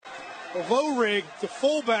Lohrig, the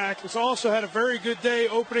fullback, has also had a very good day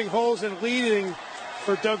opening holes and leading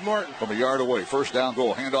for Doug Martin. From a yard away, first down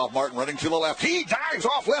goal. Handoff, Martin running to the left. He dives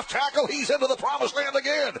off left tackle. He's into the promised land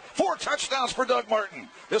again. 4 touchdowns for Doug Martin.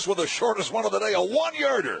 This was the shortest one of the day, a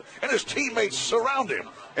 1-yarder. And his teammates surround him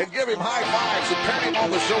and give him high fives and pat him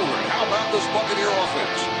on the shoulder. How about this Buccaneer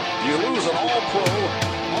offense? You lose an all-pro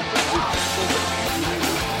offensive tackle.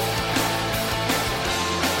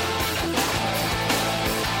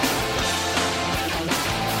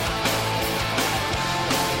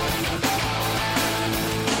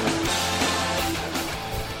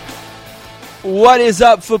 What is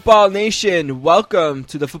up, Football Nation? Welcome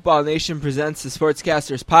to the Football Nation Presents the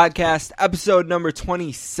Sportscasters Podcast, episode number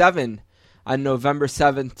 27 on November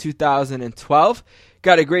 7th, 2012.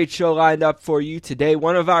 Got a great show lined up for you today.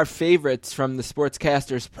 One of our favorites from the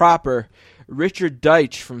Sportscasters proper, Richard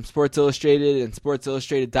Deitsch from Sports Illustrated and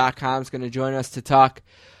SportsIllustrated.com is going to join us to talk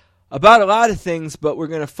about a lot of things, but we're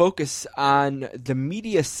going to focus on the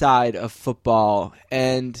media side of football.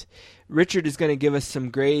 And Richard is going to give us some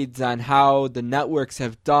grades on how the networks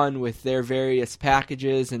have done with their various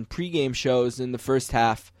packages and pregame shows in the first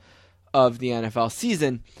half of the NFL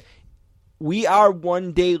season. We are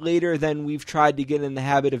one day later than we've tried to get in the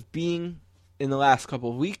habit of being in the last couple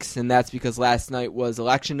of weeks, and that's because last night was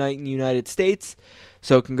election night in the United States.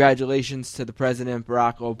 So congratulations to the President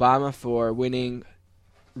Barack Obama for winning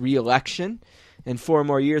re-election and 4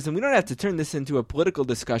 more years. And we don't have to turn this into a political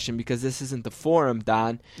discussion because this isn't the forum,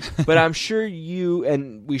 Don. But I'm sure you,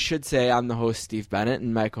 and we should say I'm the host, Steve Bennett,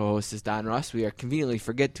 and my co-host is Don Russ. We conveniently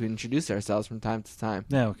forget to introduce ourselves from time to time.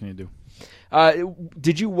 Yeah, what can you do?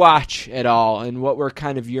 Did you watch at all, and what were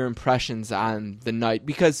kind of your impressions on the night?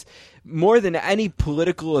 Because more than any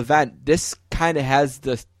political event, this kind of has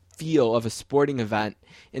the feel of a sporting event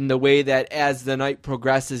in the way that as the night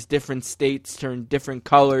progresses, different states turn different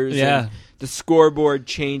colors, and the scoreboard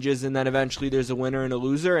changes, and then eventually there's a winner and a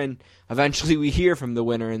loser, and eventually we hear from the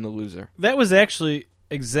winner and the loser. That was actually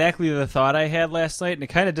exactly the thought I had last night, and it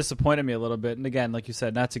kind of disappointed me a little bit. And again, like you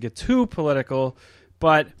said, not to get too political,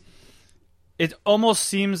 but it almost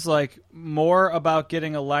seems like more about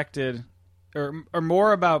getting elected or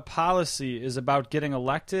more about policy is about getting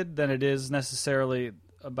elected than it is necessarily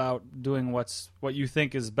about doing what you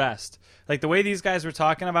think is best. Like the way these guys were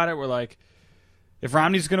talking about it, were like, if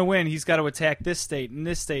Romney's going to win, he's got to attack this state and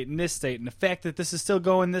this state and this state. And the fact that this is still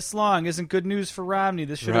going this long isn't good news for Romney.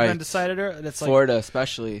 This should have been decided earlier. That's Florida,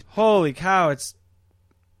 especially. Holy cow!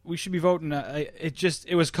 We should be voting.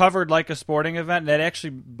 It was covered like a sporting event. And that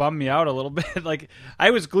actually bummed me out a little bit. Like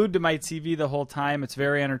I was glued to my TV the whole time. It's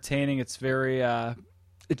very entertaining. It's very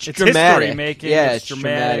it's dramatic. History making. Yeah, it's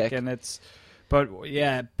dramatic, and it's. But,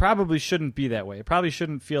 yeah, it probably shouldn't be that way. It probably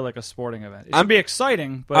shouldn't feel like a sporting event. It should be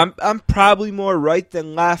exciting. But I'm probably more right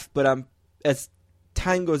than left, but as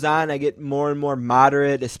time goes on, I get more and more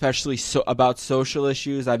moderate, especially about social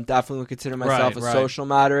issues. I'm definitely consider myself a social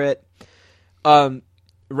moderate.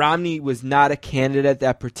 Romney was not a candidate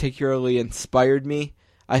that particularly inspired me.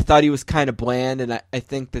 I thought he was kind of bland, and I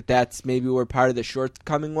think that's maybe where part of the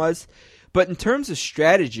shortcoming was. But in terms of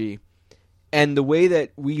strategy and the way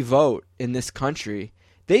that we vote in this country,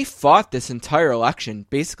 they fought this entire election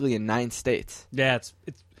basically in 9 states. Yeah,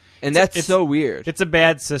 that's so weird. It's a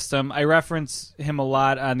bad system. I reference him a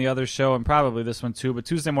lot on the other show, and probably this one too, but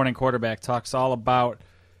Tuesday Morning Quarterback talks all about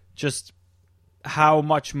just how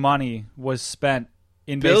much money was spent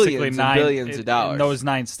in billions of dollars in those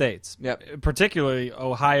 9 states. Yep. Particularly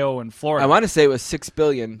Ohio and Florida. I want to say it was $6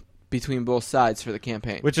 billion between both sides for the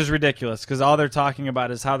campaign. Which is ridiculous, because all they're talking about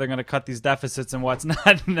is how they're going to cut these deficits and what's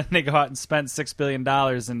not, and then they go out and spend $6 billion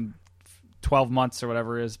in 12 months or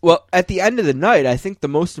whatever it is. Well, at the end of the night, I think the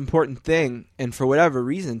most important thing, and for whatever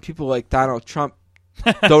reason, people like Donald Trump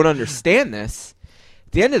don't understand this,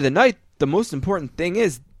 at the end of the night, the most important thing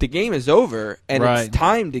is the game is over, and it's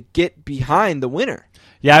time to get behind the winner.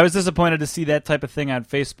 Yeah, I was disappointed to see that type of thing on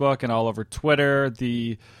Facebook and all over Twitter.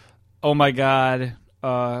 The, oh my God,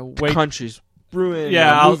 the country's ruined.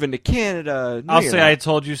 Yeah, moving to Canada. I'll say I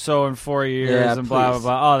told you so in 4 years and blah, blah,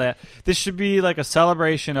 blah, all that. This should be like a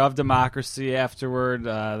celebration of democracy afterward.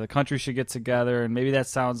 The country should get together, and maybe that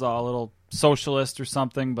sounds all a little socialist or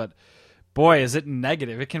something, but boy, is it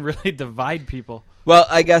negative. It can really divide people. Well,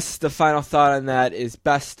 I guess the final thought on that is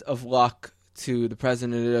best of luck to the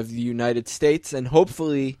President of the United States, and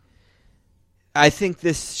hopefully, I think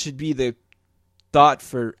this should be the thought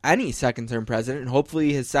for any second-term president.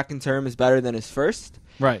 Hopefully his second term is better than his first.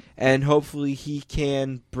 Right. And hopefully he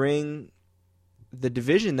can bring the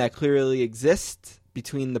division that clearly exists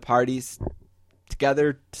between the parties to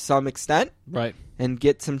together to some extent, Right. and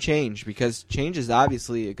get some change, because change is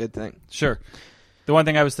obviously a good thing. Sure. The one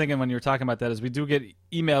thing I was thinking when you were talking about that is we do get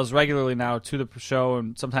emails regularly now to the show,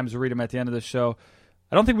 and sometimes we read them at the end of the show.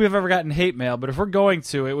 I don't think we've ever gotten hate mail, but if we're going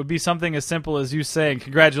to, it would be something as simple as you saying,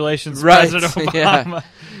 congratulations, President Obama. Yeah,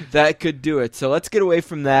 that could do it. So let's get away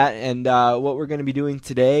from that, and what we're going to be doing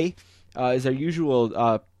today is our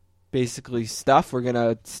usual basically stuff. We're going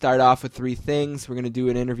to start off with three things. We're going to do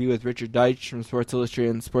an interview with Richard Deitsch from Sports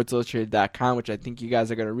Illustrated and SportsIllustrated.com, which I think you guys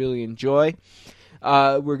are going to really enjoy.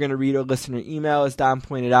 We're going to read a listener email, as Don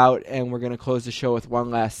pointed out, and we're going to close the show with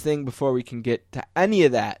one last thing. Before we can get to any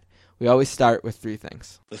of that, we always start with three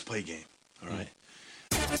things. Let's play a game, all right?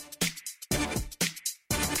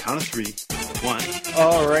 Count of three. 1,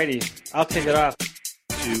 Alrighty, I'll kick it off. 2,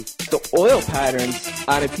 The oil patterns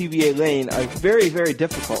on a PBA lane are very, very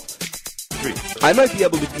difficult. 3. I might be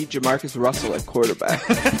able to beat Jamarcus Russell at quarterback.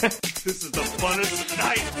 This is the funnest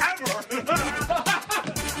night ever!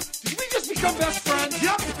 Did we just become best friends?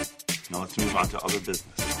 Yep. Now let's move on to other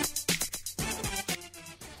business.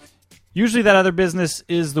 Usually that other business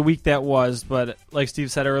is the week that was, but like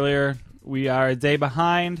Steve said earlier, we are a day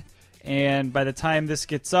behind, and by the time this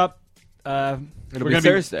gets up, It'll be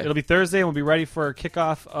Thursday. It'll be Thursday, and we'll be ready for a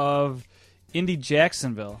kickoff of Indy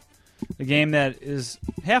Jacksonville, a game that is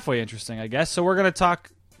halfway interesting, I guess. So we're going to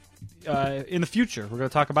talk in the future. We're going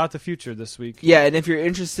to talk about the future this week. Yeah, and if you're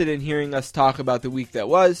interested in hearing us talk about the week that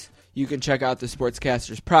was, you can check out the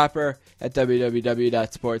Sportscasters proper at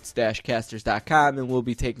www.sports-casters.com, and we'll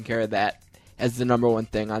be taking care of that as the number one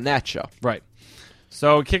thing on that show. Right.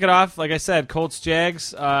 So kick it off, like I said,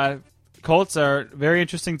 Colts-Jags. Colts are a very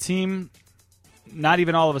interesting team. Not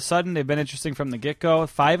even all of a sudden. They've been interesting from the get-go.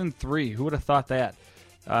 5-3. Who would have thought that?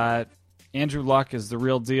 Andrew Luck is the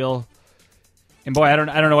real deal. And boy, I don't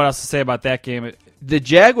know what else to say about that game. The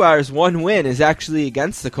Jaguars' one win is actually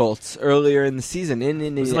against the Colts earlier in the season.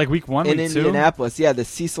 Was it like week 1, in week 2? Indianapolis. Yeah, the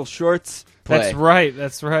Cecil Shorts play.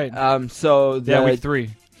 That's right. So week 3.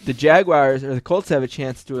 The Jaguars, or the Colts, have a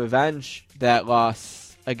chance to avenge that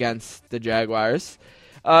loss against the Jaguars.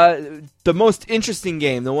 The most interesting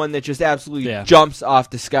game, the one that just absolutely jumps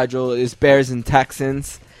off the schedule, is Bears and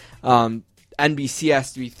Texans. NBC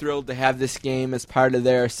has to be thrilled to have this game as part of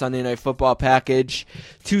their Sunday Night Football package.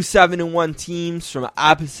 2 7-1 teams from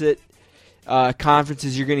opposite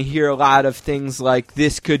conferences. You're going to hear a lot of things like,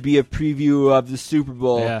 this could be a preview of the Super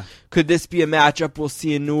Bowl. Yeah. Could this be a matchup we'll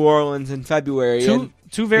see in New Orleans in February?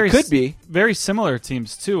 Two very could be very similar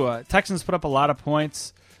teams too. Texans put up a lot of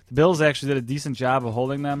points. The Bills actually did a decent job of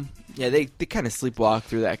holding them. Yeah, they kind of sleepwalked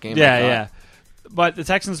through that game. Yeah. But the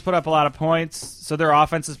Texans put up a lot of points, so their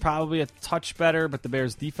offense is probably a touch better, but the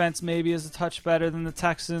Bears' defense maybe is a touch better than the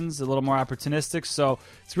Texans, a little more opportunistic. So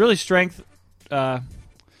it's really strength on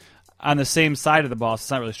the same side of the ball.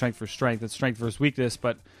 It's not really strength for strength; it's strength versus weakness.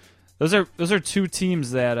 But those are two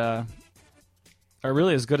teams that are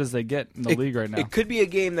really as good as they get in the league right now. It could be a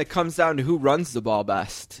game that comes down to who runs the ball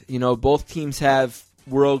best. You know, both teams have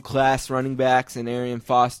world-class running backs in Arian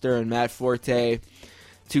Foster and Matt Forte,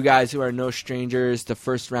 two guys who are no strangers to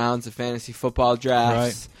first rounds of fantasy football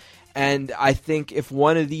drafts. Right. And I think if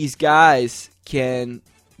one of these guys can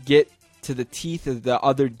get to the teeth of the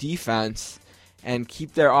other defense and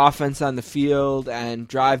keep their offense on the field and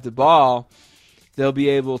drive the ball, they'll be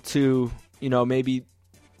able to, maybe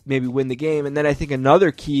win the game. And then I think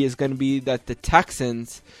another key is going to be that the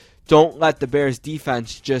Texans don't let the Bears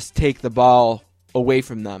defense just take the ball away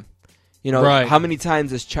from them. Right. How many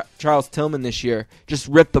times has Charles Tillman this year just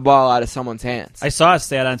ripped the ball out of someone's hands? I saw a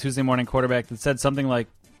stat on Tuesday Morning Quarterback that said something like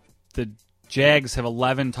the Jags have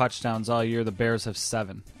 11 touchdowns all year. The Bears have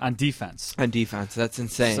 7 on defense. That's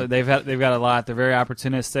insane. So they've got a lot. They're very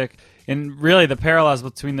opportunistic, and really the parallels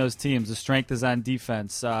between those teams. The strength is on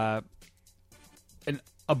defense. An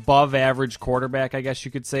above-average quarterback, I guess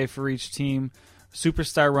you could say, for each team.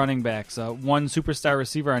 Superstar running backs. One superstar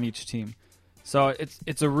receiver on each team. So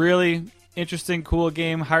it's a really interesting, cool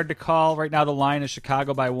game. Hard to call. Right now the line is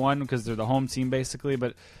Chicago by 1 because they're the home team basically,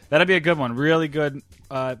 but that'll be a good one. Really good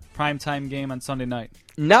primetime game on Sunday night.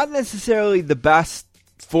 Not necessarily the best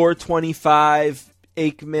 425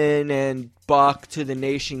 Aikman and Buck to the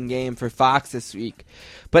nation game for Fox this week.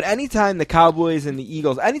 But anytime the Cowboys and the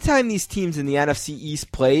Eagles, anytime these teams in the NFC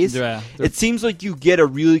East plays, it seems like you get a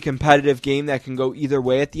really competitive game that can go either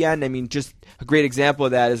way at the end. I mean, just a great example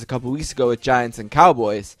of that is a couple weeks ago with Giants and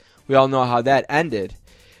Cowboys. We all know how that ended.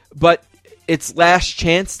 But it's last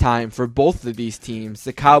chance time for both of these teams,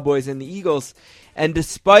 the Cowboys and the Eagles. And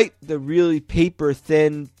despite the really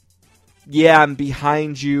paper-thin, I'm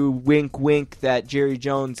behind you, wink, wink, that Jerry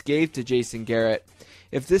Jones gave to Jason Garrett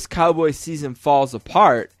if this Cowboys season falls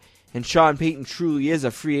apart and Sean Payton truly is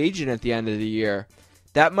a free agent at the end of the year,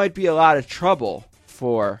 that might be a lot of trouble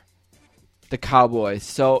for the Cowboys.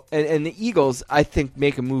 So, and the Eagles, I think,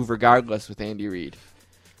 make a move regardless with Andy Reid.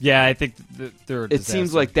 Yeah, I think they're a It disaster.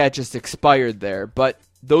 seems like that just expired there. But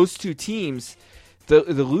those two teams, the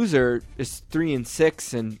loser is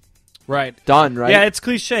 3-6 and right. done, right? Yeah, it's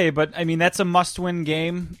cliche, but I mean that's a must-win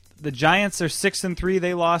game. The Giants are 6-3.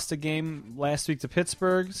 They lost a game last week to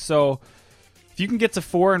Pittsburgh. So if you can get to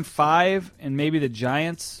 4-5, and maybe the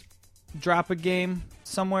Giants drop a game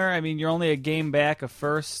somewhere, I mean you're only a game back of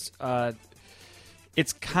first.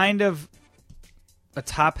 It's kind of a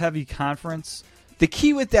top-heavy conference. The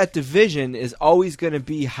key with that division is always going to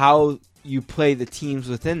be how you play the teams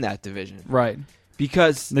within that division. Right.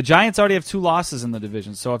 Because The Giants already have 2 losses in the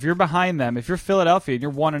division. So if you're behind them, if you're Philadelphia and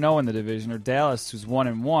you're 1-0 in the division, or Dallas who's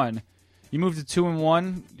 1-1, you move to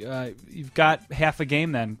 2-1, you've got half a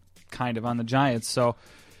game then kind of on the Giants. So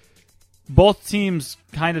both teams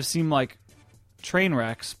kind of seem like train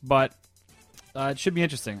wrecks, but it should be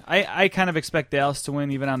interesting. I kind of expect Dallas to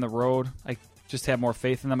win even on the road. I just have more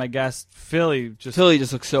faith in them, I guess. Philly just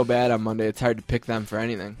looks so bad on Monday, it's hard to pick them for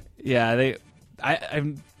anything. Yeah,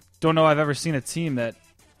 I don't know I've ever seen a team that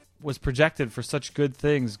was projected for such good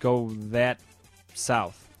things go that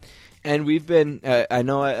south. And we've been, I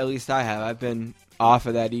know at least I have, I've been off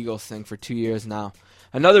of that Eagles thing for 2 years now.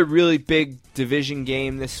 Another really big division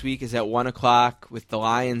game this week is at 1 o'clock with the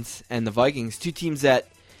Lions and the Vikings, two teams that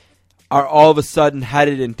are all of a sudden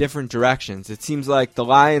headed in different directions. It seems like the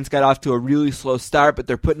Lions got off to a really slow start, but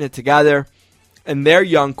they're putting it together, and their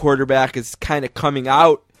young quarterback is kind of coming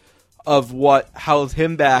out of what held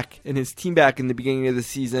him back and his team back in the beginning of the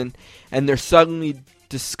season, and they're suddenly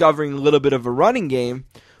discovering a little bit of a running game,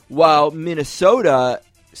 while Minnesota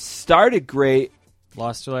started great,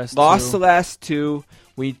 Lost the last two.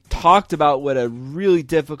 We talked about what a really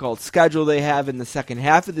difficult schedule they have in the second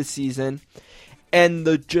half of the season, and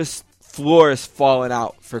the just floor has fallen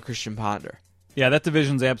out for Christian Ponder. Yeah, that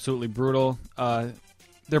division's absolutely brutal.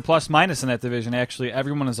 They're plus-minus in that division, actually.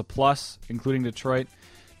 Everyone is a plus, including Detroit.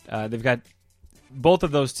 They've got both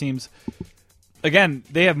of those teams. Again,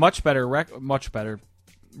 they have much better,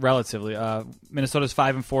 relatively. Minnesota's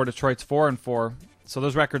 5-4, Detroit's 4-4. So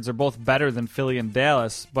those records are both better than Philly and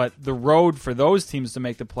Dallas. But the road for those teams to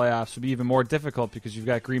make the playoffs would be even more difficult because you've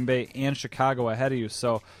got Green Bay and Chicago ahead of you.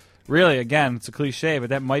 So really, again, it's a cliche, but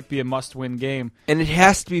that might be a must-win game. And it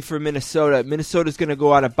has to be for Minnesota. Minnesota's going to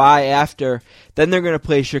go on a bye after. Then they're going to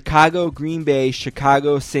play Chicago, Green Bay,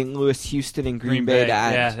 Chicago, St. Louis, Houston, and Green Bay to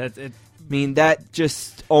end. Yeah, I mean, that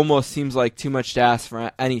just almost seems like too much to ask for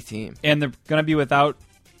any team. and they're going to be without,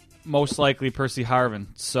 most likely, Percy Harvin.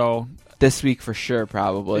 So This week for sure,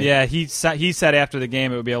 probably. yeah, he said after the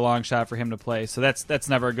game it would be a long shot for him to play. So that's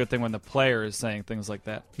never a good thing when the player is saying things like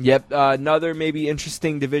that. Yep. Another maybe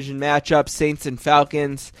interesting division matchup, Saints and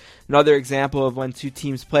Falcons. Another example of when two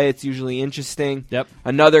teams play, it's usually interesting. Yep.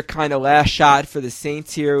 Another kind of last shot for the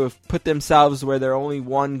Saints here, who have put themselves where they're only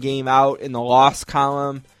one game out in the loss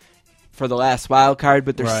column for the last wild card,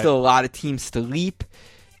 but there's Right. still a lot of teams to leap.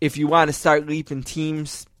 If you want to start leaping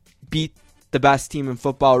teams, beat the best team in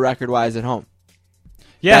football record-wise at home.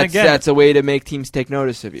 Yeah, That's a way to make teams take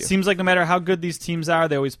notice of you. seems like no matter how good these teams are,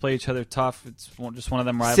 they always play each other tough. It's just one of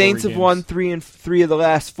them rivalry Saints have games. won 3 of the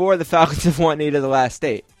last 4. The Falcons have won 8 of the last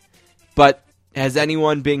 8. But has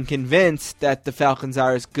anyone been convinced that the Falcons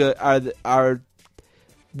are as good are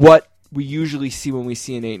what we usually see when we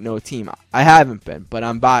see an 8-0 team? I haven't been, but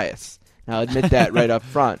I'm biased. And I'll admit that right up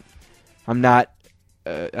front. I'm not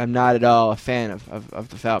at all a fan of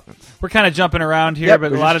the Falcons. We're kind of jumping around here, Yep,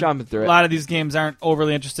 but we're a lot just jumping through it. a lot of these games aren't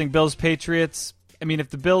overly interesting. Bills, Patriots. I mean, if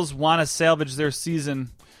the Bills want to salvage their season,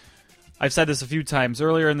 I've said this a few times.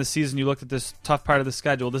 Earlier in the season, you looked at this tough part of the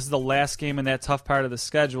schedule. This is the last game in that tough part of the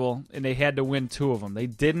schedule, and they had to win 2 of them. They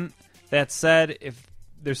didn't. That said, if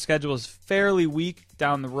their schedule is fairly weak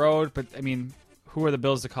down the road, but I mean, who are the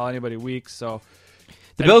Bills to call anybody weak? So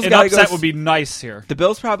The Bills an gotta upset go would be nice here. The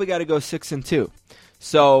Bills probably got to go 6-2.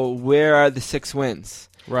 So where are the 6 wins?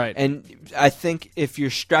 Right. And I think if you're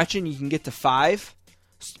stretching, you can get to 5,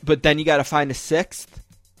 but then you got to find a 6th.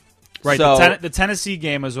 Right, So, the Tennessee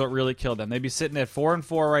game is what really killed them. They'd be sitting at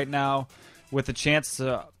 4-4 right now, with a chance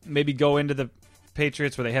to maybe go into the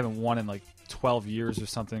Patriots, where they haven't won in like 12 years or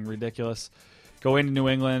something ridiculous. Go into New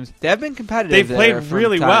England. they have been competitive. They've there played from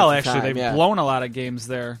really time well, to actually. time, They've yeah. blown a lot of games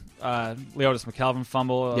there. Leotis McKelvin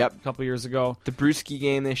fumble a couple years ago. The Brewski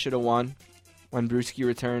game they should have won when Brewski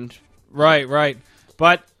returned. Right.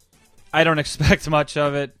 But I don't expect much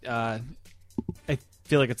of it. I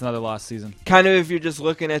feel like it's another lost season. Kind of if you're just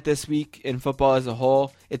looking at this week in football as a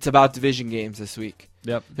whole, it's about division games this week.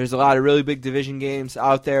 Yep. There's a lot of really big division games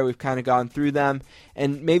out there. We've kind of gone through them.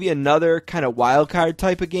 And maybe another kind of wild card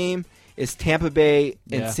type of game is Tampa Bay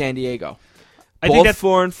and San Diego. I think Both that's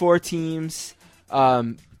 4-4 teams.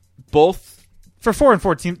 Both. for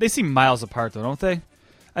 4-4 teams. They seem miles apart, though, don't they?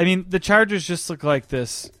 I mean, the Chargers just look like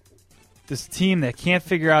this team that can't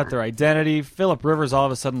figure out their identity. Phillip Rivers all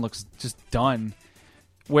of a sudden looks just done.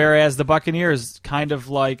 Whereas the Buccaneers kind of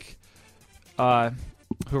like, who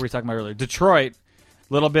were we talking about earlier? Detroit,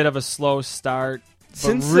 a little bit of a slow start.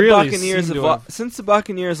 Since really the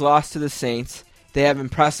Buccaneers lost to the Saints, they have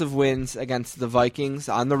impressive wins against the Vikings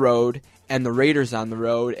on the road and the Raiders on the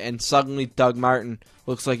road, and suddenly Doug Martin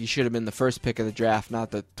looks like he should have been the first pick of the draft,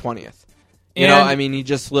 not the 20th. He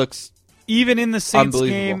just looks even in the Saints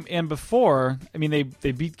unbelievable. game and before. I mean,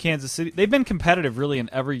 they beat Kansas City. They've been competitive really in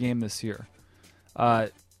every game this year.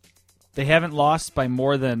 They haven't lost by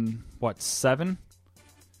more than 7.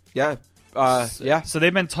 Yeah. So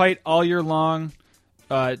they've been tight all year long.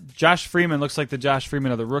 Josh Freeman looks like the Josh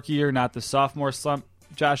Freeman of the rookie year, not the sophomore slump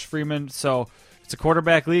Josh Freeman. So it's a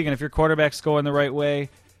quarterback league, and if your quarterback's going the right way,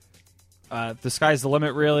 the sky's the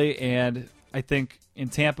limit, really. And I think in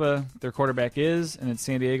Tampa, their quarterback is, and in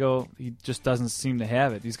San Diego, he just doesn't seem to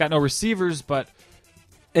have it. He's got no receivers, but...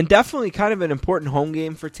 And definitely kind of an important home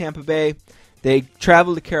game for Tampa Bay. They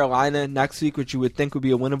travel to Carolina next week, which you would think would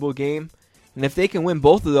be a winnable game. And if they can win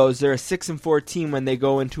both of those, they're a 6-4 team when they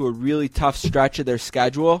go into a really tough stretch of their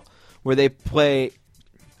schedule where they play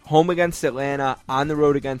home against Atlanta, on the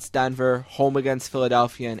road against Denver, home against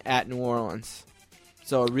Philadelphia, and at New Orleans.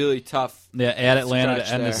 So a really tough at Atlanta to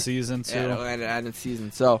end there. the season, too. At Atlanta to end the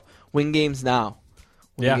season. So win games now.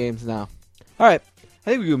 Games now. All right. I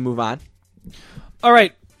think we can move on. All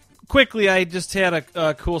right. Quickly, I just had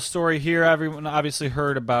a cool story here. Everyone obviously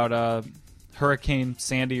heard about Hurricane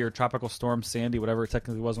Sandy or Tropical Storm Sandy, whatever it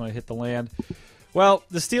technically was when it hit the land. Well,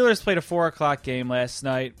 the Steelers played a 4 o'clock game last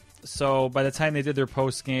night, so by the time they did their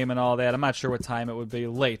post game and all that, I'm not sure what time it would be,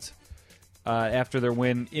 late after their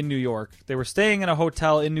win in New York. They were staying in a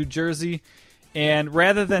hotel in New Jersey, and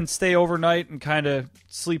rather than stay overnight and kind of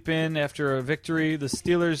sleep in after a victory, the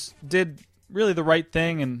Steelers did really the right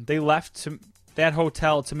thing, and they left that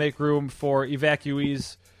hotel to make room for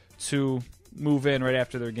evacuees to move in right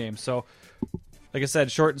after their game. So, like I said,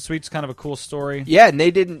 short and sweet's kind of a cool story. Yeah, and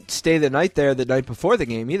they didn't stay the night there the night before the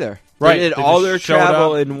game either. Right. They did They all just their showed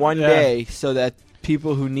travel up. in one day so that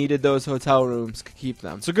people who needed those hotel rooms could keep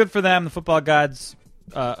them. So good for them. The football gods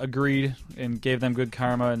agreed and gave them good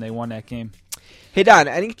karma, and they won that game. Hey, Don,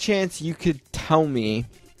 any chance you could tell me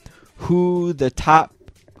who the top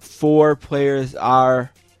 4 players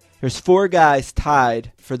are? There's 4 guys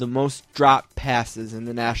tied for the most drop passes in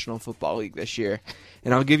the National Football League this year.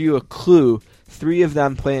 And I'll give you a clue. 3 of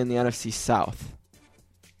them play in the NFC South.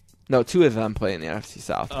 No, 2 of them play in the NFC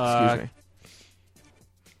South. Excuse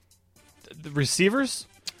me. The receivers?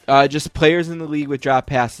 Just players in the league with drop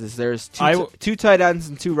passes. There's 2 tight ends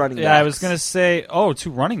and 2 running backs. Yeah, I was going to say, 2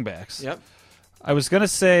 running backs. Yep. I was going to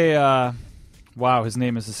say, wow, his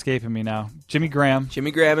name is escaping me now. Jimmy Graham.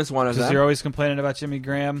 Jimmy Graham is one of them. Because you're always complaining about Jimmy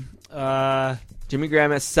Graham. Jimmy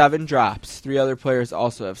Graham has 7 drops. 3 other players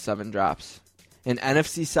also have 7 drops. An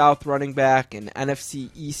NFC South running back, an NFC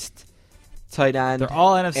East tight end. They're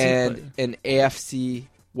all NFC and an AFC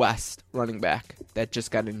West running back that just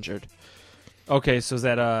got injured. Okay, so is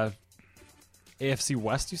that AFC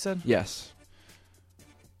West, you said? Yes.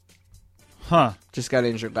 Huh. Just got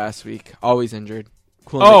injured last week. Always injured.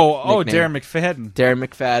 Cool nickname. Darren McFadden. Darren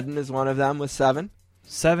McFadden is one of them with 7.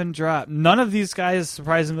 7 drop. None of these guys,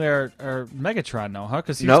 surprisingly, are Megatron, though, huh?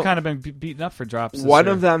 Because he's Nope. kind of been beaten up for drops. One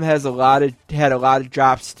of them had a lot of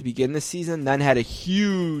drops to begin the season, then had a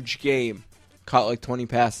huge game. Caught like 20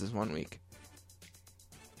 passes one week.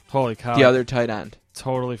 Holy cow. The other tight end.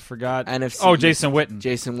 Totally forgot. NFC Jason Witten.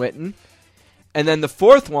 Jason Witten. And then the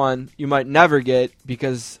 4th one you might never get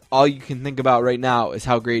because all you can think about right now is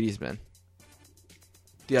how great he's been.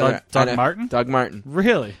 Doug Martin? Doug Martin.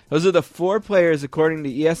 Really? Those are the 4 players, according to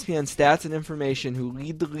ESPN Stats and Information, who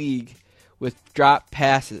lead the league with drop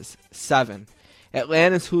passes, 7.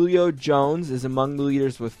 Atlanta's Julio Jones is among the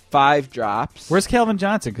leaders with 5 drops. Where's Calvin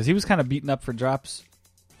Johnson? Because he was kind of beaten up for drops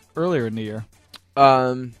earlier in the year.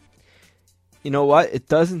 You know what? It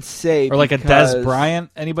doesn't say. Or like a Dez Bryant?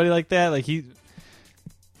 Anybody like that? Like he...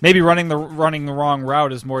 Maybe running the wrong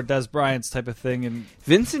route is more Dez Bryant's type of thing. And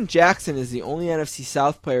Vincent Jackson is the only NFC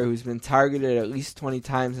South player who's been targeted at least 20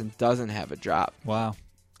 times and doesn't have a drop. wow.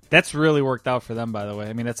 That's really worked out for them, by the way.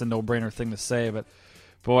 I mean, that's a no-brainer thing to say, but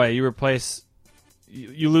boy, you replace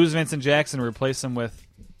you lose Vincent Jackson, replace him with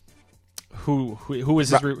who is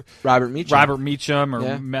his Robert Meacham. Robert Meacham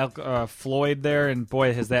or Floyd there, and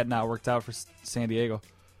boy, has that not worked out for San Diego.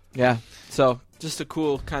 Yeah, so just a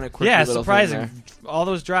cool kind of quirky little surprising. thing there. All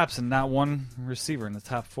those drops and not one receiver in the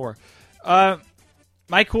top 4.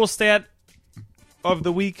 My cool stat of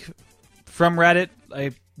the week from Reddit.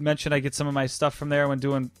 I mentioned I get some of my stuff from there when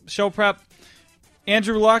doing show prep.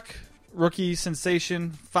 Andrew Luck, rookie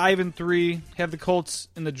sensation, 5-3. Have the Colts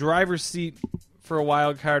in the driver's seat for a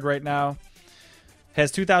wild card right now.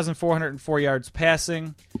 Has 2,404 yards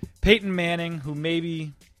passing. Peyton Manning, who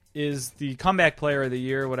maybe is the comeback player of the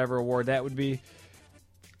year, whatever award that would be.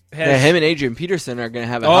 Him and Adrian Peterson are going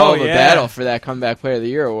to have a hell of a battle for that comeback player of the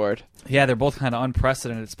year award. Yeah, they're both kind of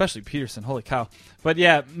unprecedented, especially Peterson. Holy cow. But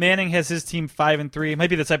yeah, Manning has his team 5-3. It might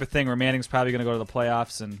be the type of thing where Manning's probably going to go to the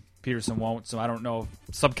playoffs and Peterson won't, so I don't know.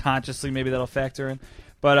 Subconsciously, maybe that'll factor in.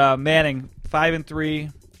 But Manning,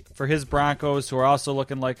 5-3 for his Broncos, who are also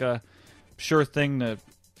looking like a sure thing to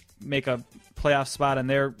make a playoff spot in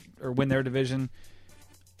their or win their division.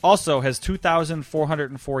 Also has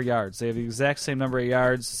 2,404 yards. They have the exact same number of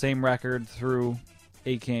yards, same record through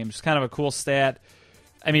 8 games. Kind of a cool stat.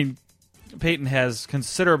 I mean, Peyton has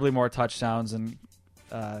considerably more touchdowns and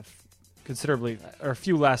a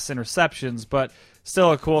few less interceptions, but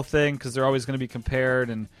still a cool thing because they're always going to be compared.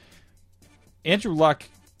 And Andrew Luck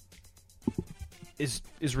is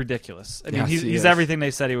ridiculous. I mean, he's everything they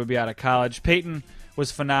said he would be out of college. Peyton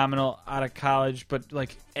was phenomenal out of college, but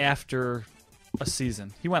like after a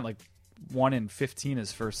season, he went like 1-15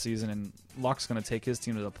 his first season, and Luck's going to take his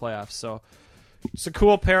team to the playoffs. So it's a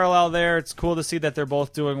cool parallel there. It's cool to see that they're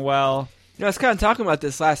both doing well. I was kind of talking about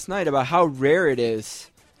this last night about how rare it is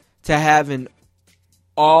to have an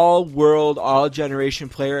all-world, all-generation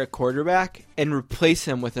player at quarterback and replace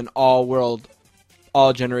him with an all-world,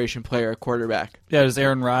 all-generation player at quarterback. Yeah, there's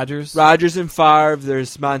Aaron Rodgers. Rodgers and Favre.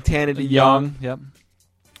 There's Montana to Young. Yep.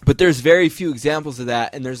 But there's very few examples of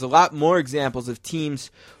that, and there's a lot more examples of teams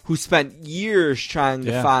who spent years trying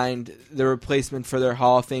to find the replacement for their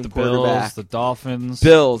Hall of Fame quarterback. The Dolphins.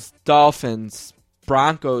 Bills, Dolphins,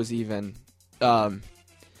 Broncos even. The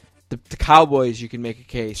Cowboys, you can make a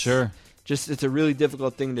case. Sure. Just it's a really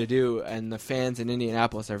difficult thing to do, and the fans in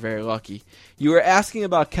Indianapolis are very lucky. You were asking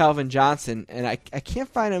about Calvin Johnson, and I can't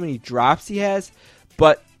find how many drops he has,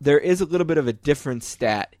 but there is a little bit of a different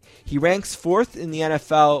stat. He ranks 4th in the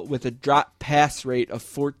NFL with a drop pass rate of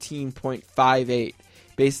 14.58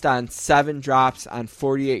 based on 7 drops on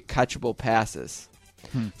 48 catchable passes.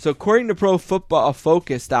 So according to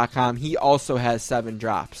ProFootballFocus.com, he also has 7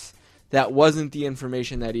 drops. That wasn't the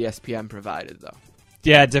information that ESPN provided, though.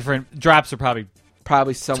 Yeah, different drops are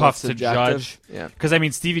probably somewhat tough subjective. to judge. Yeah, because I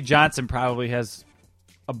mean, Stevie Johnson probably has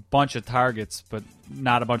a bunch of targets, but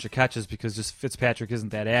not a bunch of catches because just Fitzpatrick isn't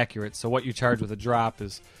that accurate. So what you charge with a drop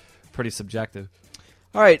is pretty subjective.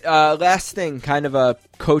 All right, last thing, kind of a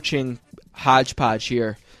coaching hodgepodge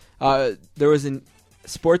here. There was a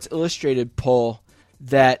Sports Illustrated poll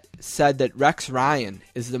that said that Rex Ryan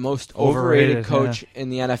is the most overrated coach in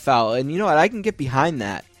the NFL. And you know what? I can get behind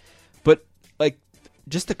that. But, like,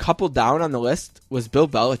 just a couple down on the list was Bill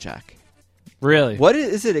Belichick. Really? What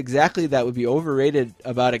is it exactly that would be overrated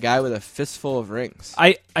about a guy with a fistful of rings?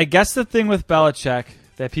 I guess the thing with Belichick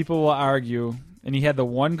that people will argue, and he had the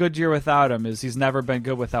one good year without him, is he's never been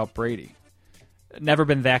good without Brady. Never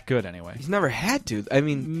been that good, anyway. He's never had to. I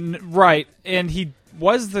mean... Right. And he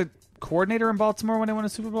was the coordinator in Baltimore when they won a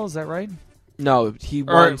Super Bowl. Is that right? No, he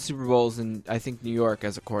won Super Bowls in, I think, New York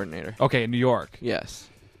as a coordinator. Okay, New York. Yes.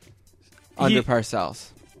 Under Parcells.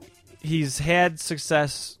 He's had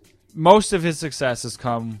success. Most of his success has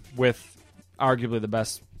come with arguably the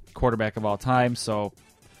best quarterback of all time, so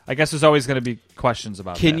I guess there's always going to be questions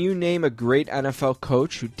about that. Can you name a great NFL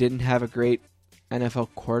coach who didn't have a great NFL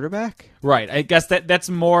quarterback? Right. I guess that's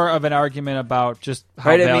more of an argument about just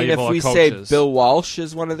how valuable if we a coach say is. Bill Walsh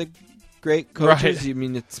is one of the great coaches, Right. you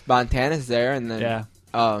mean it's Montana's there, and then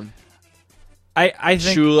I think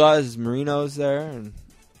Shula's, Marino's there, and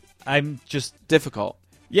I'm just difficult.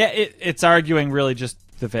 Yeah, it's arguing really just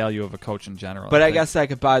the value of a coach in general. But I guess I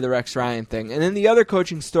could buy the Rex Ryan thing. And then the other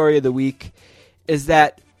coaching story of the week is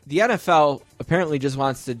that the NFL apparently just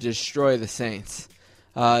wants to destroy the Saints.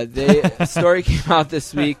 The story came out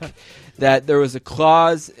this week that there was a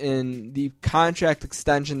clause in the contract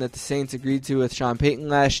extension that the Saints agreed to with Sean Payton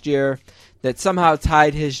last year that somehow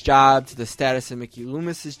tied his job to the status of Mickey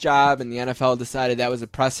Loomis's job, and the NFL decided that was a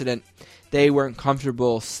precedent they weren't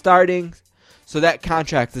comfortable starting. So that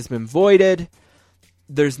contract has been voided.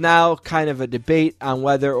 There's now kind of a debate on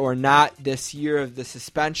whether or not this year of the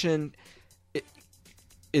suspension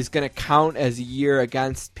is going to count as a year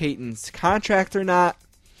against Peyton's contract or not.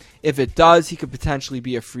 If it does, he could potentially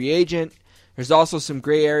be a free agent. There's also some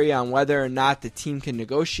gray area on whether or not the team can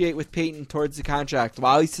negotiate with Peyton towards the contract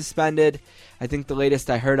while he's suspended. I think the latest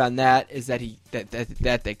I heard on that is that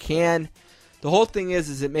that they can. The whole thing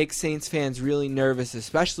is it makes Saints fans really nervous,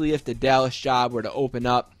 especially if the Dallas job were to open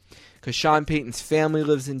up, because Sean Payton's family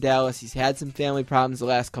lives in Dallas. He's had some family problems the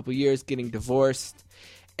last couple years, getting divorced,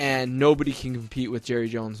 and nobody can compete with Jerry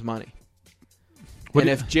Jones' money.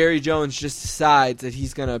 If Jerry Jones just decides that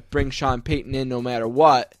he's going to bring Sean Payton in no matter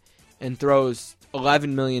what and throws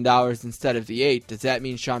 $11 million instead of the $8 million, does that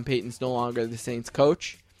mean Sean Payton's no longer the Saints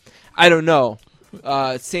coach? I don't know.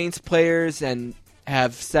 Saints players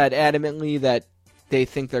have said adamantly that they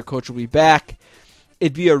think their coach will be back.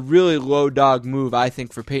 It'd be a really low dog move, I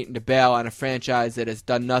think, for Payton to bail on a franchise that has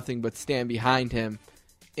done nothing but stand behind him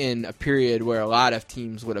in a period where a lot of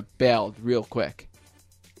teams would have bailed real quick.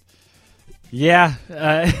 Yeah,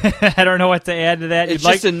 I don't know what to add to that. It's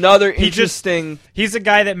just another interesting... He's a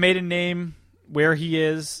guy that made a name where he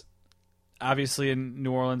is, obviously in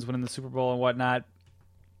New Orleans winning the Super Bowl and whatnot.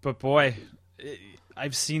 But boy,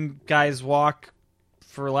 I've seen guys walk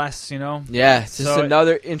for less, Yeah, it's just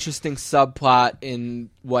another interesting subplot in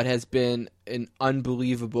what has been an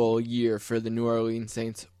unbelievable year for the New Orleans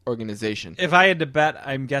Saints organization. If I had to bet,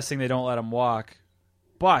 I'm guessing they don't let him walk.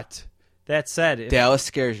 But... that said, Dallas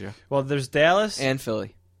scares you. Well, there's Dallas and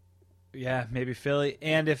Philly. Yeah, maybe Philly.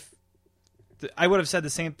 And if I would have said the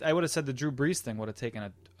same, I would have said the Drew Brees thing would have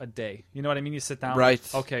taken a day. You know what I mean? You sit down, right?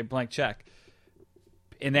 Okay, blank check,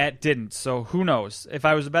 and that didn't. So who knows? If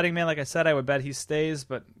I was a betting man, like I said, I would bet he stays,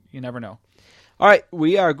 but you never know. All right,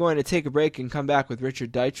 we are going to take a break and come back with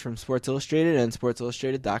Richard Deitch from Sports Illustrated and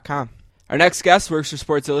SportsIllustrated.com. Our next guest works for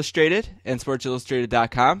Sports Illustrated and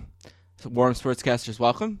SportsIllustrated.com. So warm sportscasters,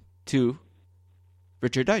 welcome to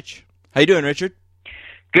Richard Deitch. How you doing, Richard?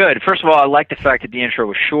 Good. First of all, I like the fact that the intro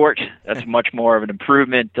was short. That's much more of an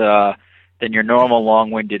improvement than your normal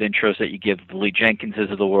long-winded intros that you give the Lee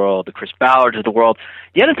Jenkinses of the world, the Chris Ballards of the world.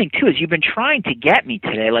 The other thing, too, is you've been trying to get me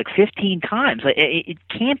today like 15 times. It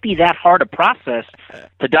can't be that hard a process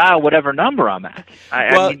to dial whatever number I'm at.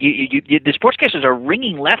 I mean, the sportscasters are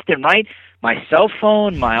ringing left and right. My cell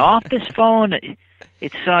phone, my office phone.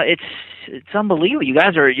 It's unbelievable. You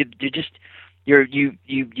guys are I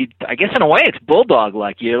guess in a way it's bulldog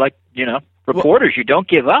like. You're like, reporters. You don't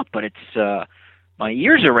give up, but it's my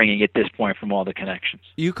ears are ringing at this point from all the connections.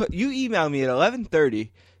 You emailed me at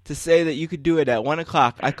 11:30 to say that you could do it at 1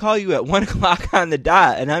 o'clock. I call you at 1 o'clock on the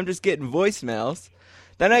dot, and I'm just getting voicemails.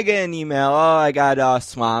 Then I get an email. Oh, I got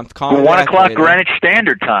swamped. Call me 1 back o'clock later. Greenwich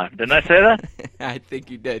Standard Time. Didn't I say that? I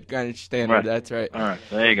think you did. Greenwich Standard. Right. That's right. All right.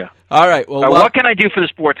 There you go. All right. Well, what can I do for the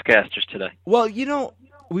sportscasters today? Well,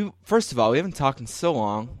 first of all, we haven't talked in so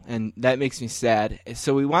long, and that makes me sad.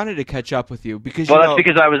 So we wanted to catch up with you because that's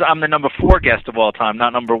because I'm the number 4 guest of all time,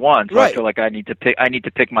 not number 1. So right. I feel like I need to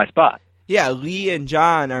pick my spot. Yeah, Lee and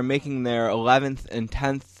John are making their 11th and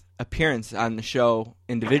 10th appearance on the show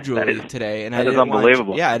individually today, and that is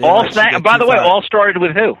unbelievable. By the way, all started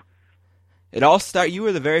with who? It all started. You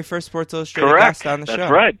were the very first Sports Illustrated Correct. guest on the show.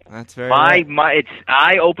 That's right. That's very right.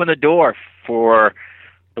 I opened the door for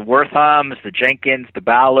the Worthams, the Jenkins, the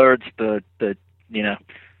Ballards, the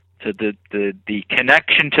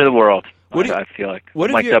connection to the world. I feel like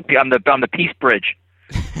I'm the Peace Bridge.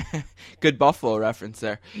 Good Buffalo reference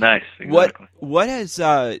there. Nice. Exactly. What has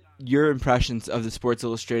your impressions of the Sports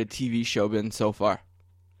Illustrated TV show been so far?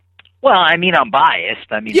 Well, I mean, I'm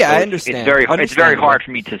biased. I understand. It's very hard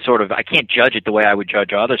for me to sort of. I can't judge it the way I would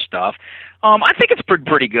judge other stuff. I think it's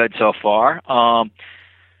pretty good so far.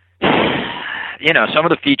 Some of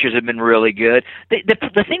the features have been really good.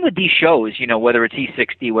 The thing with these shows, whether it's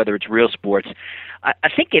E60, whether it's Real Sports, I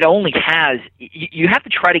think it only has. You have to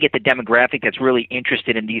try to get the demographic that's really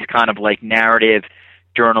interested in these kind of like narrative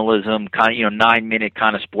journalism, kind of 9-minute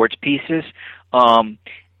kind of sports pieces,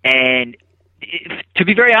 and. To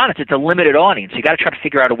be very honest, it's a limited audience. You got to try to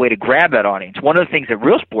figure out a way to grab that audience. One of the things that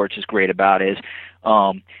Real Sports is great about is, it's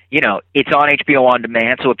on HBO On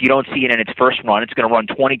Demand. So if you don't see it in its first run, it's going to run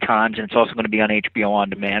 20 times, and it's also going to be on HBO On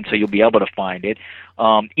Demand, so you'll be able to find it.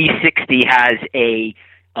 E60 has a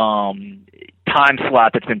time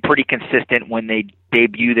slot that's been pretty consistent when they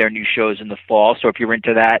debut their new shows in the fall. So if you're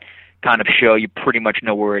into that kind of show, you pretty much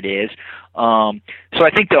know where it is. So I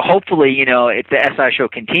think that hopefully, if the SI show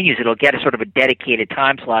continues, it'll get a sort of a dedicated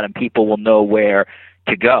time slot and people will know where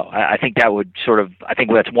to go. I think that would I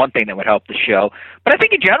think that's one thing that would help the show. But I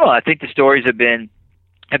think in general, I think the stories have been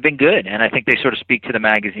good, and I think they sort of speak to the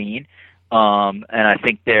magazine. And I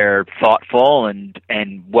think they're thoughtful and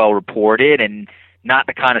well reported, and not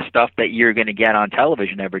the kind of stuff that you're going to get on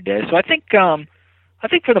television every day. So I think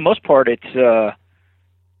for the most part it's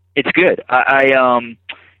good.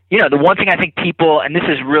 The one thing I think people, and this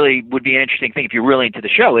is really would be an interesting thing if you're really into the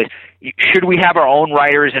show, is should we have our own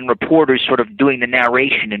writers and reporters sort of doing the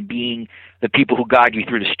narration and being the people who guide you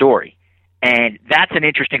through the story? And that's an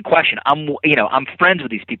interesting question. I'm friends with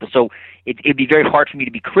these people, so it'd be very hard for me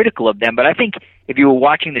to be critical of them. But I think if you were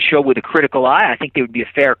watching the show with a critical eye, I think it would be a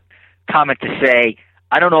fair comment to say,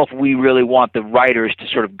 I don't know if we really want the writers to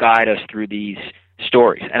sort of guide us through these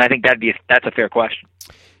stories. And I think that's a fair question.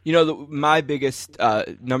 My biggest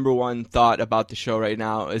number one thought about the show right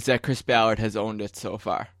now is that Chris Ballard has owned it so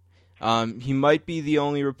far. He might be the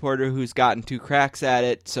only reporter who's gotten 2 cracks at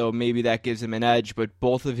it, so maybe that gives him an edge, but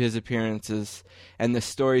both of his appearances and the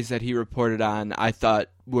stories that he reported on, I thought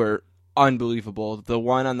were unbelievable. The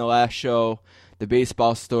one on the last show, the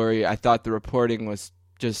baseball story, I thought the reporting was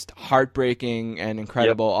just heartbreaking and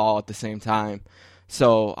incredible all at the same time.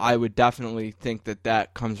 So I would definitely think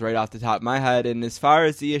that comes right off the top of my head. And as far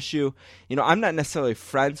as the issue, I'm not necessarily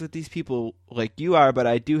friends with these people like you are, but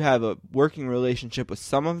I do have a working relationship with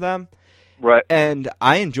some of them. Right. And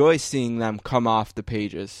I enjoy seeing them come off the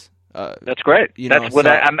pages. That's great. I'm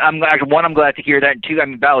glad to hear that. And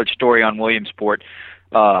 2, Ballard's story on Williamsport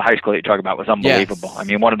High School that you talk about was unbelievable.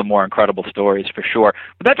 Yes. One of the more incredible stories for sure.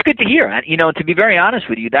 But that's good to hear. And, to be very honest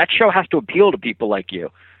with you, that show has to appeal to people like you.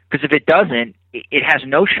 Because if it doesn't, it has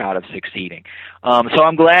no shot of succeeding. So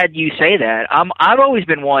I'm glad you say that. I've always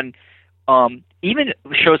been one, even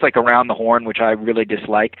shows like Around the Horn, which I really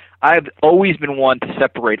dislike, I've always been one to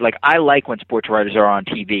separate. Like, I like when sports writers are on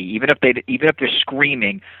TV. Even if they're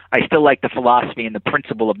screaming, I still like the philosophy and the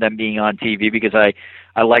principle of them being on TV because I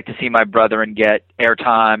like to see my brethren get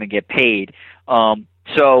airtime and get paid. I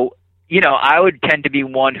would tend to be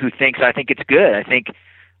one who I think it's good.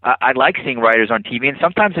 I like seeing writers on TV, and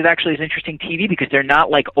sometimes it actually is interesting TV because they're not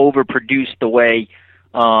like overproduced the way,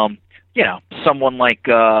 someone like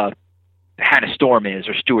Hannah Storm is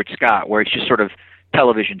or Stuart Scott, where it's just sort of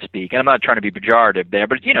television speak. And I'm not trying to be pejorative there,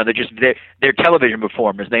 but they're television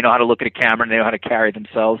performers. They know how to look at a camera and they know how to carry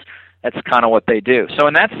themselves. That's kind of what they do. So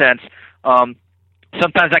in that sense,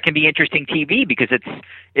 sometimes that can be interesting TV because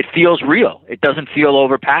it feels real. It doesn't feel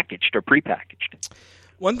overpackaged or prepackaged.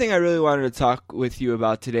 One thing I really wanted to talk with you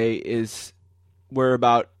about today is we're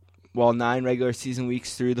about 9 regular season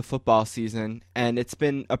weeks through the football season, and it's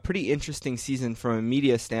been a pretty interesting season from a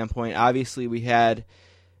media standpoint. Obviously, we had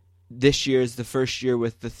this year's the first year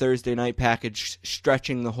with the Thursday night package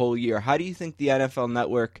stretching the whole year. How do you think the NFL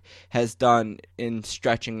Network has done in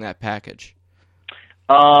stretching that package?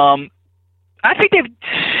 I think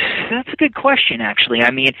that's a good question, actually.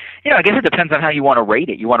 I guess it depends on how you want to rate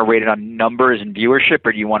it. You want to rate it on numbers and viewership,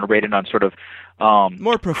 or do you want to rate it on sort of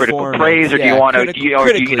more critical praise, or do you want to do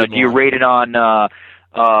you rate it on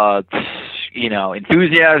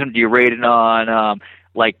enthusiasm? Do you rate it on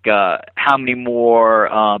how many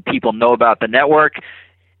more people know about the network?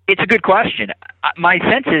 It's a good question. My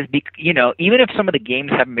sense is, even if some of the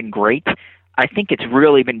games haven't been great, I think it's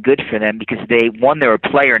really been good for them because they're a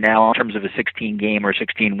player now in terms of a 16-game or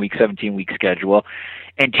 16-week, 17-week schedule.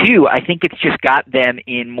 And 2, I think it's just got them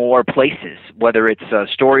in more places, whether it's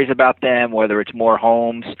stories about them, whether it's more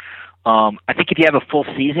homes. I think if you have a full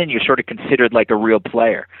season, you're sort of considered like a real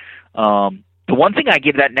player. The one thing I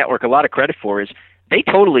give that network a lot of credit for is they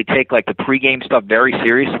totally take like the pregame stuff very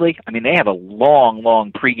seriously. They have a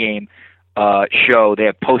long pregame show. They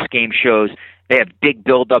have postgame shows. They have big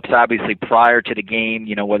build-ups, obviously, prior to the game,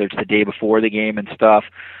 whether it's the day before the game and stuff.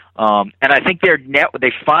 And I think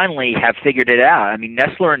they finally have figured it out.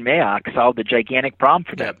 Nessler and Mayock solved a gigantic problem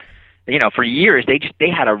for them. For years, they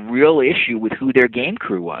had a real issue with who their game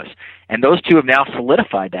crew was. And those two have now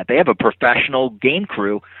solidified that. They have a professional game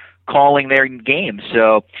crew calling their games.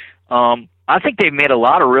 So I think they've made a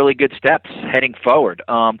lot of really good steps heading forward.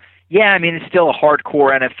 It's still a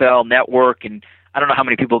hardcore NFL network, and I don't know how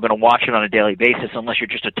many people are going to watch it on a daily basis unless you're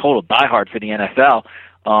just a total diehard for the NFL.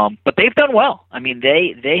 But they've done well.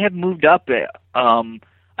 They have moved up,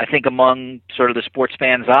 I think, among sort of the sports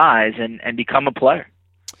fans' eyes and become a player.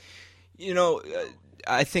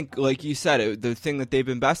 I think, like you said, the thing that they've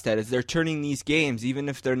been best at is they're turning these games, even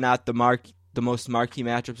if they're not the most marquee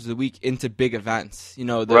matchups of the week, into big events.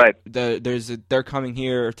 Right. They're coming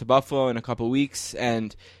here to Buffalo in a couple weeks,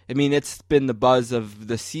 and it's been the buzz of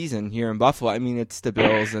the season here in Buffalo. It's the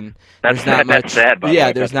Bills, and there's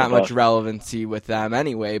not much relevancy with them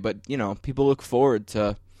anyway. But people look forward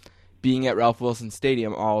to being at Ralph Wilson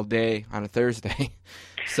Stadium all day on a Thursday.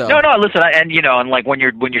 So no, listen, and when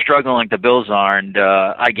you're struggling like the Bills are, and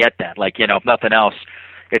I get that. If nothing else,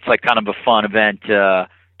 it's like kind of a fun event to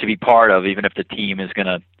be part of, even if the team is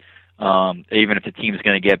gonna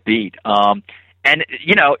get beat. And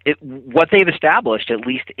what they've established, at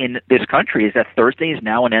least in this country, is that Thursday is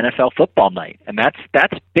now an NFL football night, and that's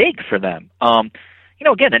big for them.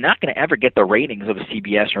 Again, they're not going to ever get the ratings of a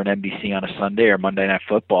CBS or an NBC on a Sunday or Monday Night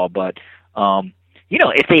Football, but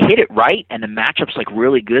if they hit it right and the matchup's like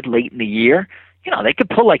really good late in the year, they could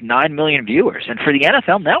pull like 9 million viewers. And for the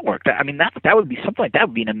NFL Network, that would be something like that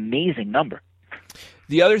would be an amazing number.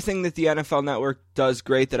 The other thing that the NFL Network does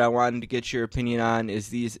great that I wanted to get your opinion on is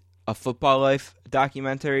these Football Life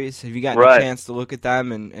documentaries. Have you gotten a chance to look at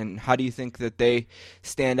them, and how do you think that they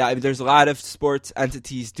stand out? I mean, there's a lot of sports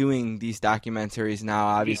entities doing these documentaries now,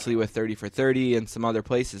 obviously with 30 for 30 and some other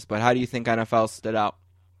places, but how do you think NFL stood out?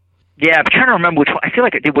 Yeah, I'm trying to remember which one. I feel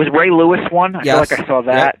like it was Ray Lewis one. I feel like I saw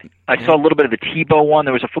that. Yep. I saw a little bit of the Tebow one.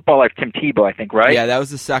 There was a Football Life Tim Tebow, I think, right? Yeah, that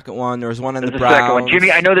was the second one. There was one on the Browns. Second one. Jimmy,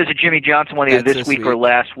 I know there's a Jimmy Johnson one either this week or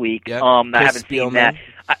last week. Yep. I haven't seen that.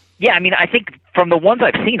 I mean, I think from the ones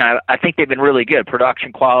I've seen, I think they've been really good.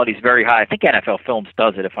 Production quality is very high. I think NFL Films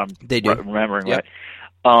does it, if I'm remembering right.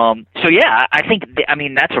 I think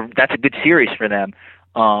that's a good series for them.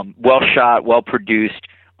 Well shot, well produced.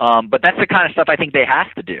 But that's the kind of stuff I think they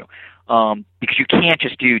have to do, because you can't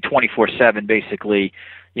just do 24/7 basically,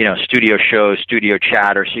 studio shows, studio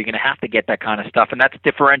chatter. So you're going to have to get that kind of stuff, and that's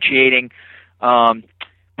differentiating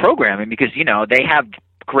programming, because they have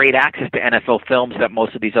great access to NFL Films that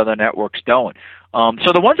most of these other networks don't.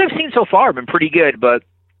 So the ones I've seen so far have been pretty good, but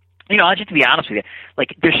just to be honest with you,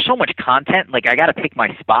 like, there's so much content. Like, I got to pick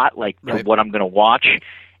my spot, like what I'm going to watch,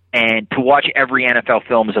 and to watch every NFL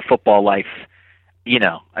film is a Football Life.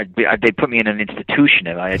 They'd put me in an institution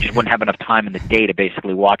if I just wouldn't have enough time in the day to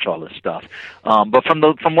basically watch all this stuff. But from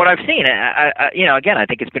what I've seen, again, I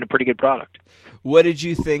think it's been a pretty good product. What did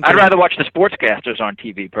you think? I'd rather watch the sportscasters on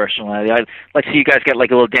TV, personally. I'd like to see you guys get like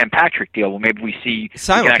a little Dan Patrick deal. Well, maybe we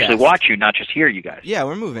can actually watch you, not just hear you guys. Yeah,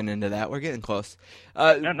 we're moving into that. We're getting close.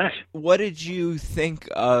 Nice. What did you think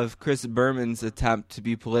of Chris Berman's attempt to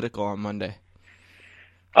be political on Monday?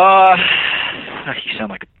 You sound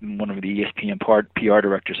like one of the ESPN PR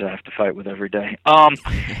directors I have to fight with every day. You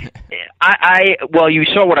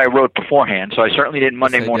saw what I wrote beforehand, so I certainly didn't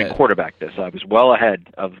Monday morning quarterback this. I was well ahead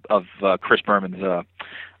of Chris Berman's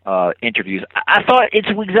interviews. I thought it's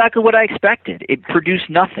exactly what I expected. It produced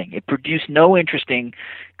nothing. It produced no interesting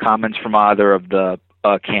comments from either of the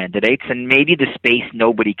candidates, and maybe the space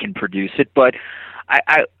nobody can produce it, but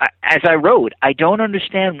as I wrote, I don't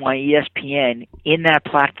understand why ESPN in that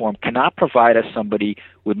platform cannot provide us somebody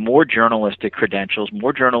with more journalistic credentials,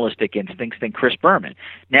 more journalistic instincts than Chris Berman.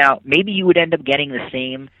 Now, maybe you would end up getting the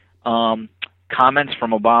same comments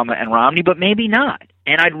from Obama and Romney, but maybe not.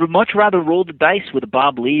 And I'd much rather roll the dice with a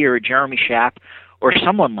Bob Lee or a Jeremy Schaap or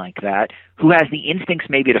someone like that who has the instincts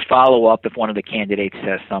maybe to follow up if one of the candidates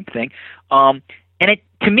says something.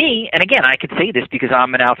 To me, and again, I could say this because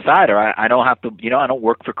I'm an outsider. I don't have to, I don't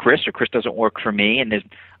work for Chris, or Chris doesn't work for me, and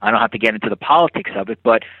I don't have to get into the politics of it.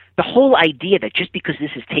 But the whole idea that just because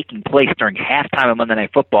this is taking place during halftime of Monday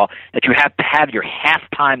Night Football, that you have to have your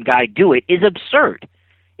halftime guy do it is absurd.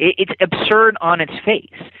 It's absurd on its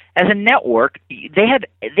face. As a network, they have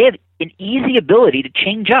an easy ability to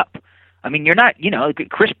change up. I mean, you're not,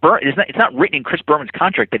 Chris Berman. It's not written in Chris Berman's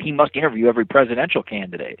contract that he must interview every presidential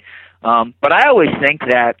candidate. But I always think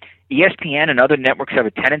that ESPN and other networks have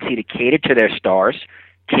a tendency to cater to their stars,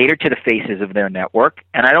 cater to the faces of their network,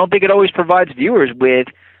 and I don't think it always provides viewers with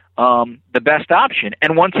the best option.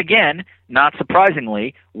 And once again, not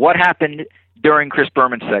surprisingly, what happened during Chris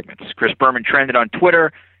Berman's segments? Chris Berman trended on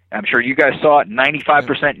Twitter. I'm sure you guys saw it.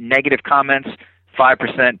 95% negative comments,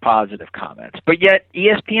 5% positive comments. But yet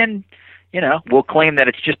ESPN, will claim that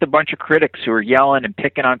it's just a bunch of critics who are yelling and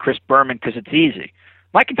picking on Chris Berman because it's easy.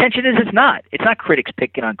 My contention is it's not. It's not critics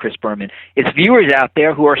picking on Chris Berman. It's viewers out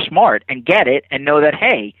there who are smart and get it and know that,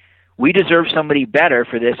 hey, we deserve somebody better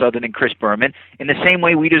for this other than Chris Berman, in the same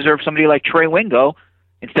way we deserve somebody like Trey Wingo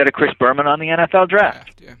instead of Chris Berman on the NFL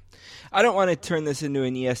draft. Yeah. I don't want to turn this into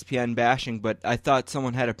an ESPN bashing, but I thought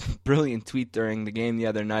someone had a brilliant tweet during the game the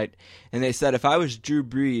other night, and they said, if I was Drew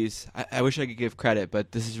Brees, I wish I could give credit,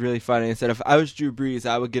 but this is really funny. They said, if I was Drew Brees,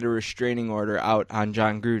 I would get a restraining order out on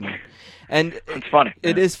John Gruden. And it's funny.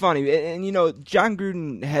 It is funny. And, John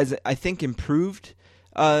Gruden has, I think, improved.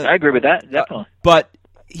 I agree with that, definitely. But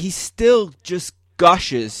he still just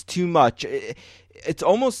gushes too much. It's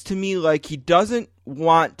almost to me like he doesn't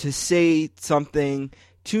want to say something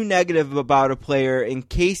too negative about a player in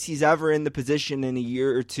case he's ever in the position in a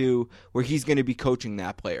year or two where he's going to be coaching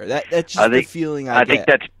that player. That's just the feeling I get.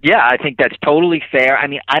 I think that's totally fair. I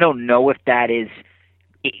mean, I don't know if that is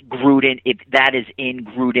Gruden, if that is in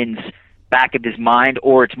Gruden's back of his mind,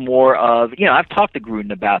 or it's more of, I've talked to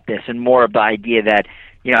Gruden about this, and more of the idea that,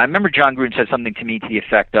 I remember John Gruden said something to me to the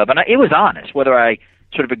effect of, and it was honest, whether I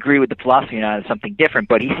sort of agree with the philosophy or not is something different,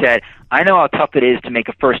 but he said, I know how tough it is to make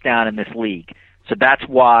a first down in this league, so that's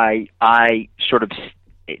why I sort of,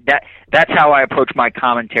 that's how I approach my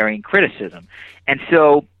commentary and criticism. And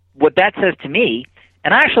so what that says to me,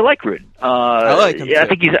 and I actually like Gruden. I like him too. I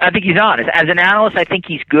think he's honest. As an analyst, I think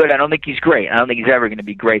he's good. I don't think he's great. I don't think he's ever going to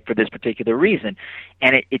be great for this particular reason.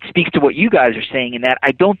 And it speaks to what you guys are saying in that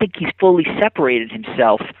I don't think he's fully separated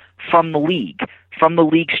himself from the league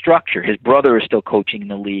structure. His brother is still coaching in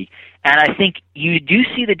the league. And I think you do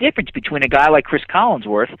see the difference between a guy like Chris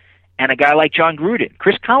Collinsworth and a guy like John Gruden.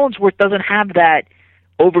 Chris Collinsworth doesn't have that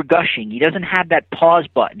over-gushing. He doesn't have that pause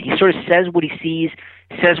button. He sort of says what he sees,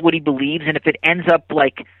 says what he believes, and if it ends up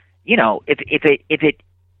if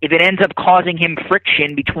it ends up causing him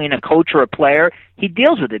friction between a coach or a player, he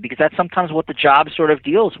deals with it, because that's sometimes what the job sort of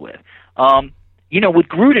deals with. With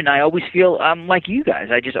Gruden, I always feel like you guys.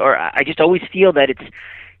 I just always feel that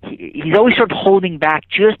he's always sort of holding back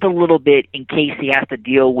just a little bit in case he has to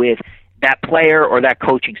deal with that player or that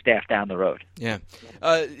coaching staff down the road. Yeah.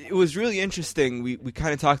 It was really interesting. We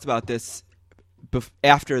kind of talked about this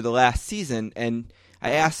after the last season, and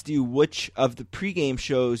I asked you which of the pregame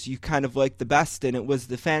shows you kind of liked the best, and it was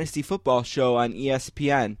the fantasy football show on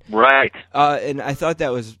ESPN. Right. And I thought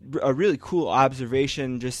that was a really cool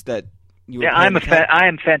observation, just that you were I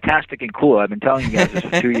am fantastic and cool. I've been telling you guys this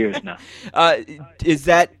for 2 years now. Is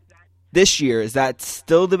that this year, is that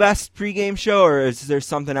still the best pregame show, or is there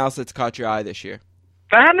something else that's caught your eye this year?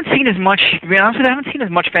 I haven't seen as much, to be honest with you, I haven't seen as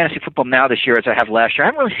much fantasy football now this year as I have last year. I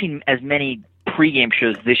haven't really seen as many pregame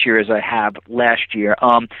shows this year as I have last year.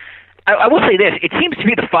 I will say this, it seems to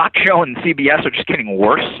me the Fox show and CBS are just getting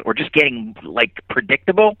worse, or just getting,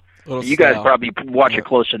 predictable. You guys probably watch it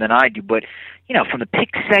closer than I do, but, from the pick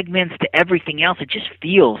segments to everything else, it just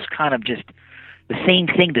feels kind of just the same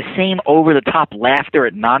thing, the same over-the-top laughter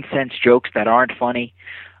at nonsense jokes that aren't funny.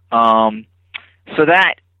 So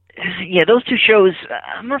that, those two shows,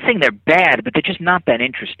 I'm not saying they're bad, but they're just not that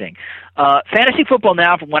interesting. Fantasy football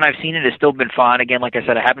now, from when I've seen it, has still been fun. Again, like I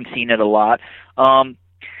said, I haven't seen it a lot.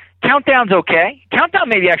 Countdown's okay. Countdown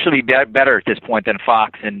may actually be better at this point than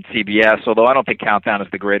Fox and CBS, although I don't think Countdown is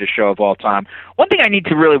the greatest show of all time. One thing I need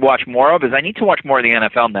to really watch more of is I need to watch more of the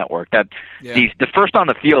NFL Network. The First on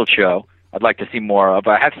the Field show, I'd like to see more of.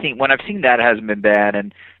 When I've seen that, it hasn't been bad,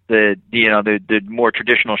 and the more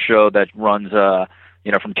traditional show that runs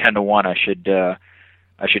from 10 to 1, I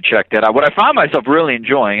should check that out. What I find myself really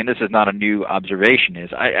enjoying, and this is not a new observation,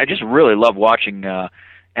 is I just really love watching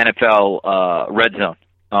NFL Red Zone.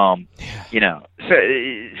 So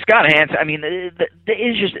Scott Hansen,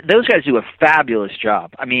 those guys do a fabulous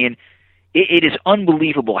job. It is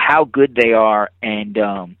unbelievable how good they are, and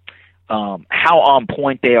how on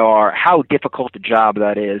point they are, how difficult a job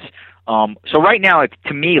that is. So right now,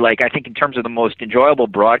 to me, I think in terms of the most enjoyable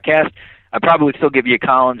broadcast, I probably would still give you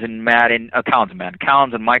Collins and Michaels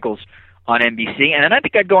on NBC, and then I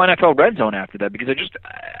think I'd go NFL Red Zone after that, because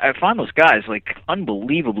I find those guys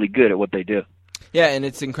unbelievably good at what they do. Yeah, and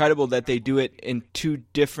it's incredible that they do it in two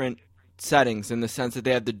different settings, in the sense that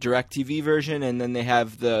they have the DirecTV version and then they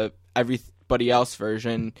have the everybody else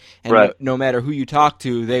version. And right. no matter who you talk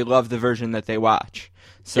to, they love the version that they watch.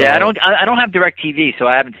 So, yeah, I don't have DirecTV, so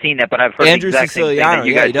I haven't seen that, but I've heard Andrew the exact same thing that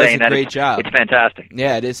you guys he does saying. a great job. It's fantastic.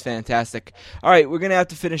 Yeah, it is fantastic. All right, we're going to have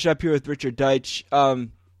to finish up here with Richard Deitsch.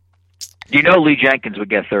 Lee Jenkins would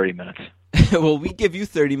get 30 minutes. Well, we give you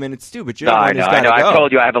 30 minutes too, but you're I know. I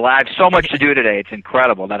told you I have so much to do today. It's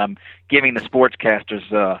incredible that I'm giving the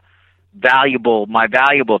sportscasters my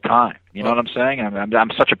valuable time. You know what I'm saying?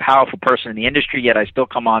 I'm such a powerful person in the industry, yet I still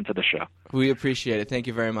come on to the show. We appreciate it. Thank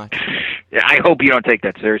you very much. I hope you don't take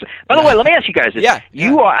that seriously. By the way, let me ask you guys this. Yeah.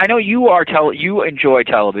 I know you enjoy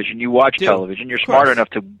television. You watch television. You're smart enough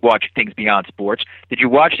to watch things beyond sports. Did you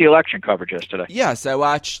watch the election coverage yesterday? Yes, I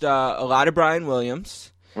watched a lot of Brian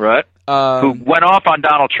Williams. Right. Who went off on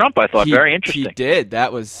Donald Trump? I thought very interesting. He did.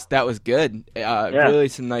 That was good. Really,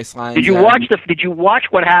 some nice lines. Did you watch Did you watch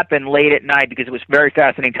what happened late at night? Because it was very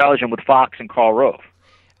fascinating television with Fox and Karl Rove.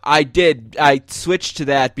 I did. I switched to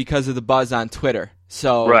that because of the buzz on Twitter.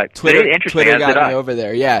 So right. Twitter got me over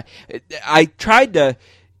there. Yeah, I tried to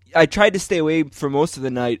stay away for most of the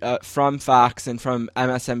night from Fox and from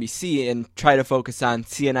MSNBC and try to focus on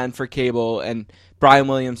CNN for cable, and Brian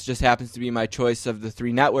Williams just happens to be my choice of the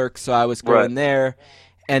three networks, so I was going there.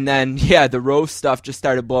 And then the Rove stuff just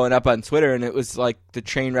started blowing up on Twitter, and it was like the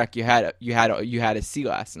train wreck you had to see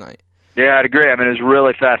last night. Yeah, I'd agree. I mean, it was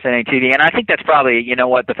really fascinating TV, and I think that's probably, you know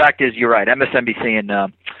what, the fact is, you're right. MSNBC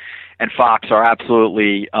and Fox are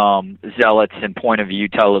absolutely zealots in point of view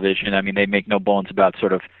television. I mean, they make no bones about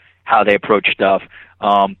sort of how they approach stuff.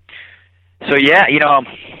 So yeah, you know,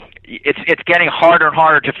 it's getting harder and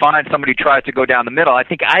harder to find somebody who tries to go down the middle. I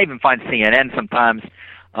think I even find CNN sometimes,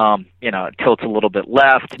 you know, tilts a little bit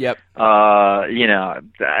left. Yep. You know,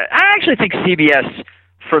 I actually think CBS,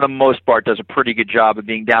 for the most part, does a pretty good job of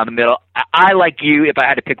being down the middle. I like you. If I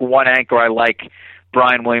had to pick one anchor, I like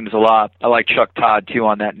Brian Williams a lot. I like Chuck Todd too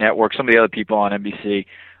on that network. Some of the other people on NBC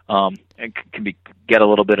can get a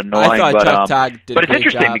little bit annoying. I thought Chuck Todd did but a it's great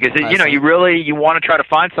interesting job, because you know you want to try to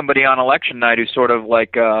find somebody on election night who's sort of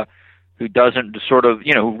like who doesn't sort of,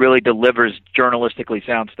 you know, who really delivers journalistically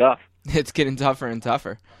sound stuff. It's getting tougher and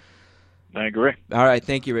tougher. I agree. All right,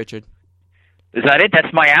 thank you, Richard. Is that it?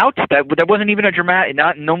 That's my out. That wasn't even a dramatic.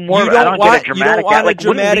 No more. You don't want a like,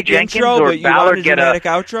 dramatic intro, but you want a dramatic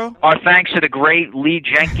outro. Our thanks to the great Lee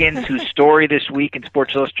Jenkins, whose story this week in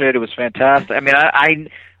Sports Illustrated was fantastic. I mean,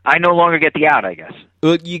 I no longer get the out, I guess.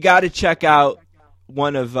 Well, you got to check out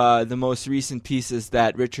one of the most recent pieces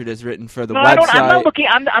that Richard has written for the website. I'm not looking.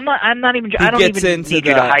 I'm not even. I don't even need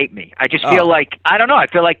you to hype me. I just feel like I don't know. I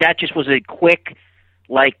feel like that just was a quick.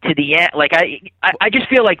 Like to the end, like I just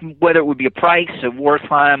feel like whether it would be a Price, a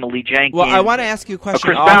Wertheim, a Lee Jenkins. Well, I want to ask you a question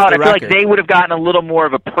Chris off Ballard, the record. I feel like they would have gotten a little more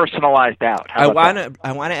of a personalized out. I want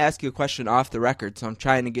to ask you a question off the record, so I'm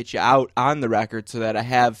trying to get you out on the record so that I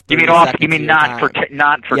have. You mean off? You mean not for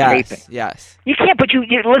yes, taping? Yes. You can't. But you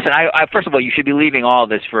listen. I first of all, you should be leaving all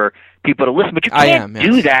this for people to listen. But you can't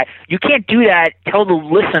do that. You can't do that. Tell the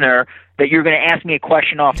listener that you're going to ask me a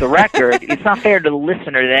question off the record. It's not fair to the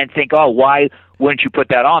listener to then think, oh, why wouldn't you put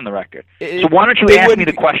that on the record? So why don't you ask me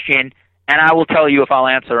the question, and I will tell you if I'll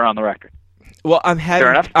answer it on the record. Well, I'm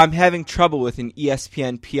having trouble with an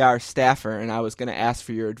ESPN PR staffer, and I was going to ask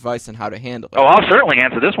for your advice on how to handle it. Oh, I'll certainly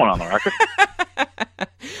answer this one on the record.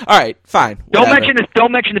 All right, fine. Don't mention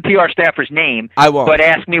the PR staffer's name. I won't. But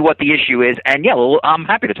ask me what the issue is, and yeah, well, I'm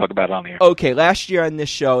happy to talk about it on the air. Okay, last year on this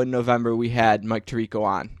show in November, we had Mike Tirico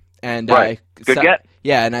on. And right. Good get.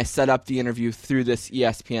 Yeah, and I set up the interview through this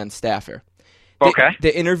ESPN staffer. Okay.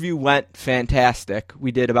 The interview went fantastic.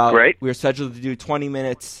 We did about. Great. We were scheduled to do 20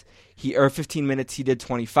 minutes. 15 minutes. He did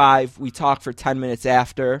 25. We talked for 10 minutes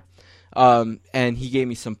after, and he gave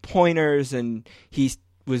me some pointers. And he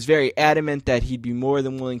was very adamant that he'd be more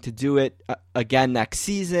than willing to do it again next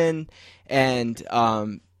season. And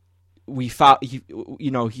he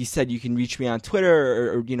said you can reach me on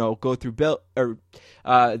Twitter or go through Bill or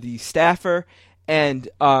the staffer, and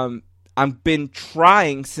I've been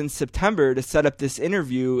trying since September to set up this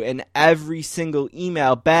interview, and every single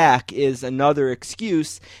email back is another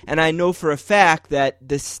excuse. And I know for a fact that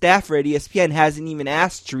the staffer at ESPN hasn't even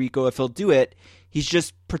asked Tirico if he'll do it. He's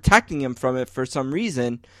just protecting him from it for some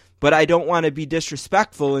reason. But I don't want to be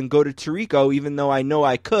disrespectful and go to Tirico, even though I know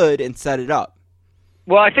I could, and set it up.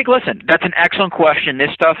 Well, I think, listen, that's an excellent question.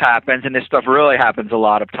 This stuff happens, and this stuff really happens a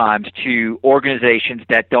lot of times to organizations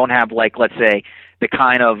that don't have, like, let's say, the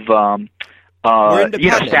kind of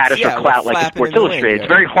status or clout like a Sports Illustrated. It's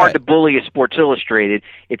very hard to bully a Sports Illustrated.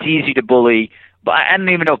 It's easy to bully, but I don't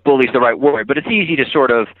even know if bully is the right word, but it's easy to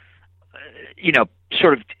sort of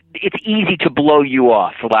it's easy to blow you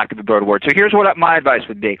off, for lack of a better word. So here's what my advice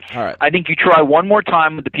would be. All right. I think you try one more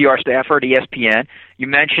time with the PR staffer at ESPN. You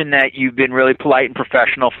mentioned that you've been really polite and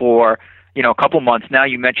professional for a couple months now.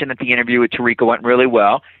 You mentioned that the interview with Tirico went really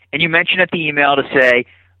well, and you mentioned at the email to say,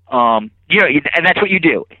 and that's what you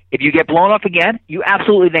do. If you get blown off again, you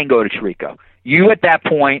absolutely then go to Tirico. You at that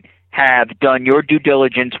point have done your due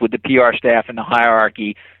diligence with the PR staff and the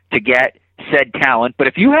hierarchy to get said talent. But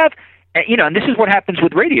if you have and this is what happens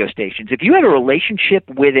with radio stations. If you have a relationship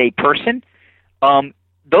with a person,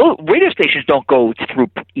 those radio stations don't go through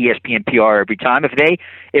ESPN PR every time.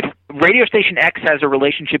 If radio station X has a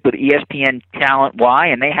relationship with ESPN talent Y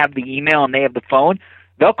and they have the email and they have the phone,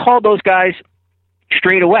 they'll call those guys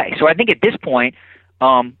straight away. So I think at this point,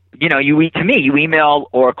 you email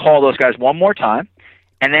or call those guys one more time,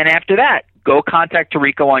 and then after that, go contact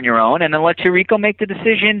Tirico on your own, and then let Tirico make the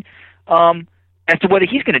decision as to whether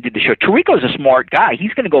he's going to do the show. Tirico's a smart guy.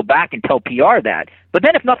 He's going to go back and tell PR that. But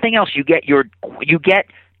then if nothing else, you get to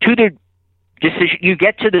the decision, you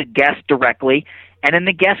get to the guest directly, and then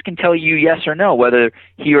the guest can tell you yes or no whether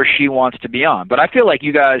he or she wants to be on. But I feel like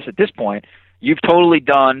you guys at this point, you've totally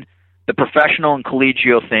done the professional and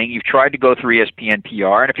collegial thing. You've tried to go through ESPN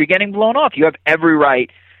PR, and if you're getting blown off, you have every right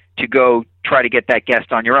to go try to get that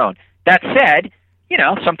guest on your own. That said,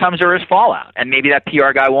 sometimes there is fallout, and maybe that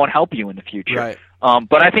PR guy won't help you in the future. Right.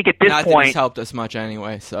 But I think at this Not that point, he's helped us much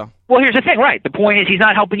anyway. So well, here's the thing, right? The point is he's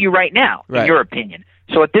not helping you right now, Right. in your opinion.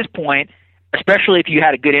 So at this point, especially if you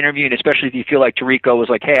had a good interview, and especially if you feel like Tirico was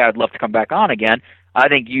like, "Hey, I'd love to come back on again," I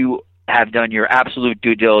think you have done your absolute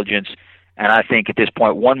due diligence. And I think at this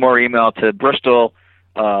point, one more email to Bristol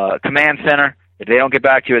Command Center. If they don't get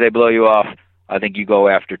back to you or they blow you off, I think you go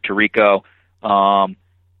after Tirico.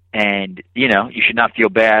 And you should not feel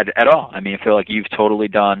bad at all. I mean, I feel like you've totally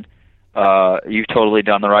done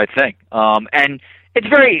the right thing. And it's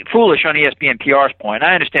very foolish on ESPN PR's point.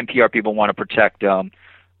 I understand PR people want to protect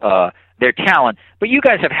their talent, but you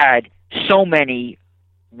guys have had so many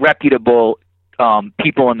reputable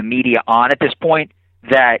people in the media on at this point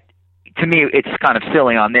that, to me, it's kind of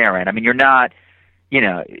silly on their end. I mean, you're not,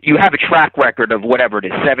 you have a track record of whatever it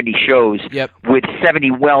is, 70 shows Yep. with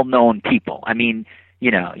 70 well-known people. I mean,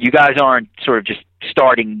 you guys aren't sort of just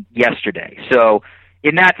starting yesterday. So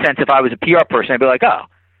in that sense, if I was a PR person, I'd be like, oh,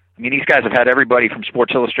 I mean, these guys have had everybody from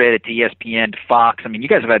Sports Illustrated to ESPN to Fox. I mean, you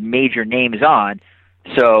guys have had major names on.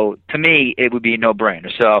 So to me, it would be a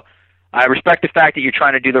no-brainer. So I respect the fact that you're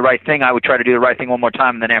trying to do the right thing. I would try to do the right thing one more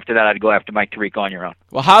time, and then after that, I'd go after Mike Tirico on your own.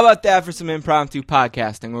 Well, how about that for some impromptu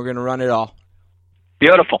podcasting? We're going to run it all.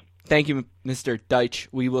 Beautiful. Thank you, Mr. Deitch.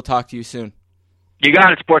 We will talk to you soon. You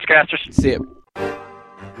got it, sportscasters. See you.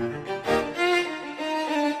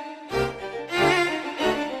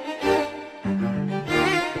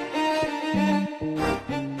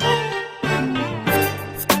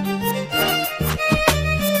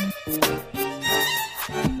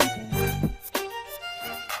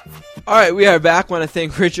 All right, we are back. I want to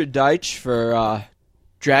thank Richard Deitch for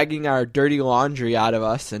dragging our dirty laundry out of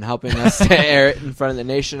us and helping us to air it in front of the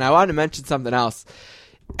nation. I wanted to mention something else.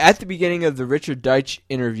 At the beginning of the Richard Deitch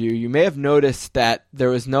interview, you may have noticed that there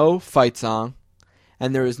was no fight song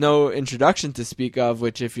and there was no introduction to speak of,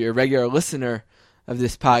 which if you're a regular listener of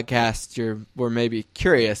this podcast, were maybe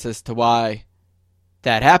curious as to why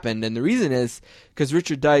that happened. And the reason is because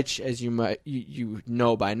Richard Deitch, as you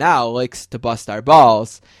know by now, likes to bust our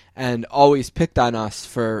balls and always picked on us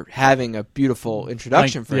for having a beautiful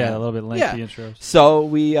introduction for him. Yeah, a little bit lengthy intros. So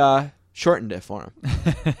we shortened it for him.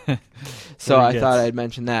 So I thought I'd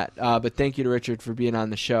mention that. But thank you to Richard for being on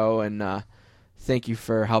the show, and thank you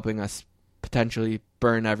for helping us potentially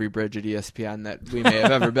burn every bridge at ESPN that we may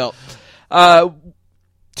have ever built.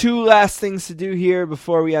 Two last things to do here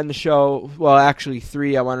before we end the show. Well, actually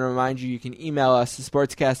three. I want to remind you can email us to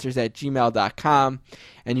sportscasters@gmail.com,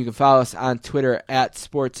 and you can follow us on Twitter at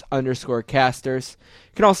 @sports_casters.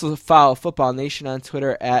 You can also follow Football Nation on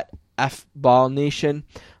Twitter at FBallNation.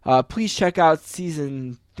 Please check out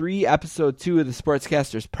Season 3, Episode 2 of the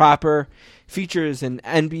Sportscasters Proper. Features an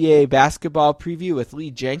NBA basketball preview with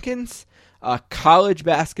Lee Jenkins, a college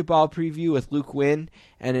basketball preview with Luke Wynn,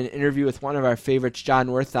 and an interview with one of our favorites, John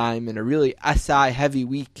Wertheim, in a really SI-heavy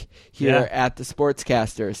week here at the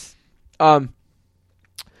Sportscasters.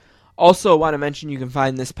 Also want to mention you can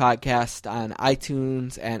find this podcast on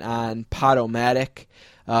iTunes and on Podomatic,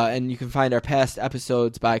 and you can find our past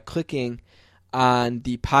episodes by clicking on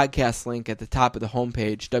the podcast link at the top of the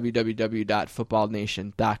homepage,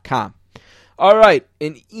 www.footballnation.com. All right,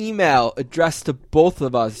 an email addressed to both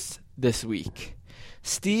of us this week.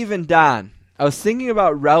 Steve and Don, I was thinking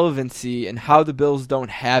about relevancy and how the Bills don't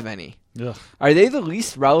have any. Ugh. Are they the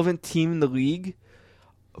least relevant team in the league?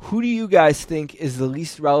 Who do you guys think is the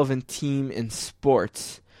least relevant team in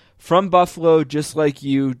sports? From Buffalo, just like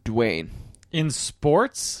you, Dwayne. In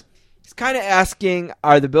sports? He's kind of asking,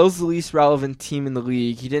 are the Bills the least relevant team in the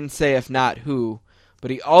league? He didn't say if not who,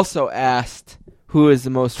 but he also asked who is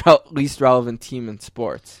the least relevant team in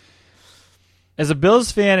sports. As a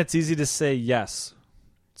Bills fan, it's easy to say yes.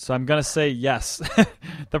 So I'm going to say yes.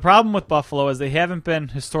 The problem with Buffalo is they haven't been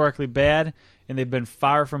historically bad, and they've been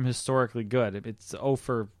far from historically good. It's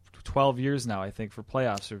for 12 years now, I think, for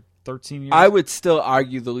playoffs, or 13 years. I would still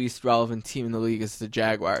argue the least relevant team in the league is the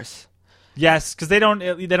Jaguars. Yes, because they don't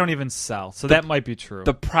even sell, so that might be true.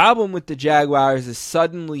 The problem with the Jaguars is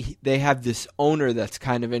suddenly they have this owner that's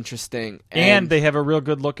kind of interesting. And they have a real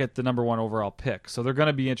good look at the number 1 overall pick, so they're going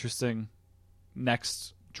to be interesting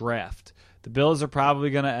next draft. The Bills are probably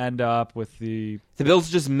going to end up with the Bills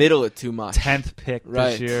just middle it too much. 10th pick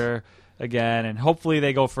this year again, and hopefully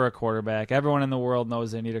they go for a quarterback. Everyone in the world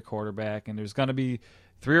knows they need a quarterback, and there's going to be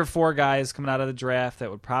 3 or 4 guys coming out of the draft that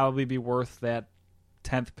would probably be worth that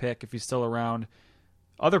 10th pick if he's still around.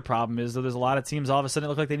 Other problem is that there's a lot of teams all of a sudden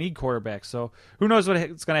look like they need quarterbacks, so who knows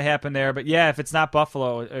what's going to happen there. But yeah, if it's not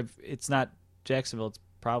Buffalo, if it's not Jacksonville, it's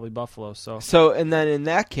probably Buffalo. So and then in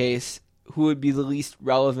that case, who would be the least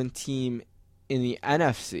relevant team in the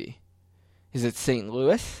NFC? Is it St.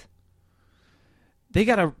 Louis? They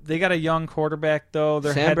got a young quarterback though.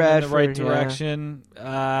 They're Sam heading in the right Bradford, direction.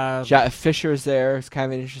 Fisher's there. It's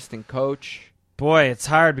kind of an interesting coach. Boy, it's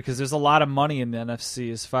hard because there's a lot of money in the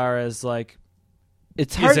NFC as far as like.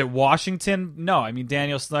 It's hard. Is it Washington? No, I mean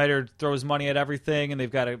Daniel Snyder throws money at everything, and they've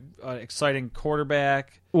got an exciting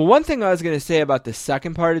quarterback. Well, one thing I was going to say about the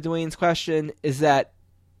second part of Dwayne's question is that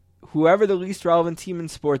whoever the least relevant team in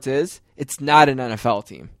sports is, it's not an NFL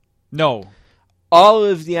team. No. All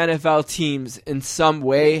of the NFL teams in some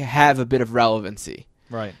way have a bit of relevancy.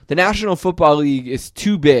 Right. The National Football League is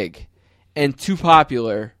too big and too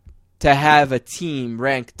popular to have a team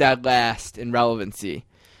ranked dead last in relevancy.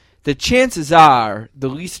 The chances are the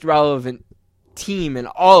least relevant team in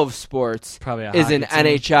all of sports Probably a is an hockey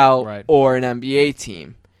team. NHL Right. or an NBA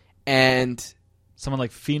team. And Someone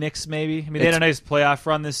like Phoenix, maybe. I mean, they had a nice playoff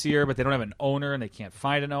run this year, but they don't have an owner, and they can't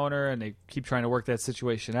find an owner, and they keep trying to work that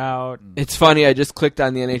situation out. And it's funny, I just clicked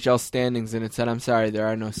on the NHL standings, and it said, I'm sorry, there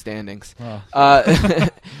are no standings.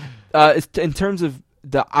 In terms of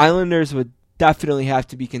the Islanders would definitely have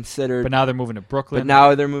to be considered. but now they're moving to Brooklyn. But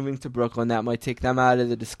now they're moving to Brooklyn. That might take them out of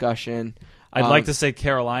the discussion. I'd like to say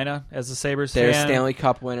Carolina as a Sabres They're a fan. Stanley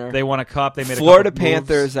Cup winner. They won a cup. They made Florida a couple moves.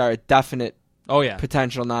 Panthers are a definite Oh, yeah.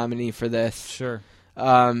 potential nominee for this. Sure.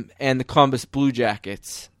 And the Columbus Blue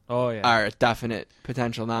Jackets Oh, yeah. are a definite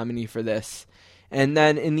potential nominee for this. And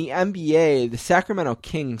then in the NBA, the Sacramento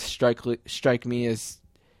Kings strike me as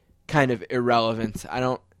kind of irrelevant.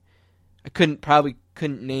 I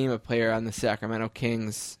couldn't name a player on the Sacramento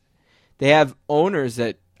Kings. They have owners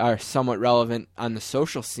that are somewhat relevant on the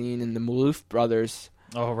social scene in the Maloof brothers,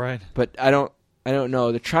 Oh, right. but I don't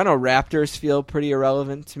know. The Toronto Raptors feel pretty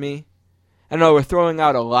irrelevant to me. I don't know, we're throwing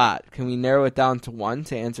out a lot. Can we narrow it down to one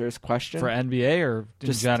to answer his question? For NBA or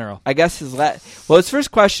in general? I guess his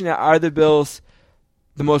first question, are the Bills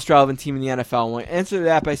the most relevant team in the NFL? And we'll answer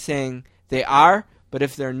that by saying they are, but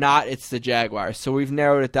if they're not, it's the Jaguars. So we've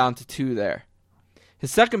narrowed it down to two there.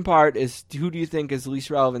 His second part is, who do you think is the least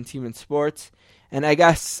relevant team in sports? And I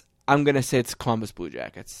guess I'm going to say it's Columbus Blue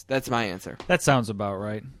Jackets. That's my answer. That sounds about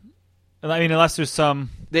right. I mean, unless there's some...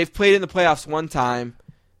 They've played in the playoffs one time.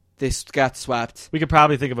 They got swept. We could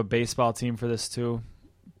probably think of a baseball team for this, too.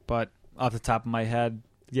 But off the top of my head,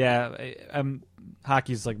 yeah,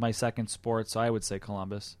 hockey's like my second sport, so I would say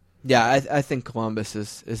Columbus. Yeah, I think Columbus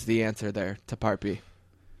is the answer there to part B.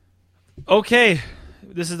 Okay,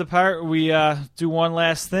 this is the part we do one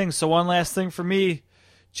last thing. So one last thing for me,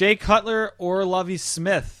 Jay Cutler or Lovie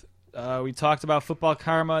Smith. We talked about football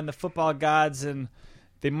karma and the football gods, and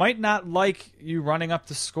they might not like you running up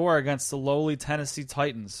the score against the lowly Tennessee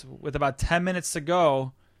Titans. With about 10 minutes to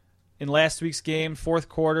go in last week's game, fourth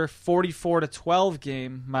quarter, 44-12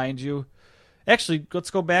 game, mind you. Actually,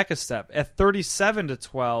 let's go back a step. At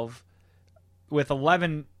 37-12, with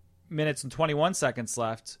 11 minutes and 21 seconds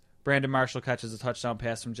left, Brandon Marshall catches a touchdown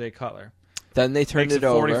pass from Jay Cutler. Then they turned Makes it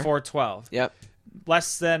over. 44-12. Yep.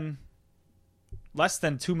 Less than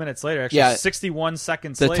 2 minutes later, actually, 61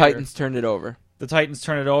 seconds later. The Titans turned it over. The Titans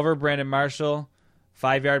turn it over. Brandon Marshall,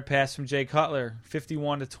 5-yard pass from Jay Cutler,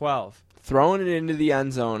 51-12. Throwing it into the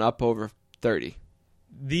end zone, up over 30.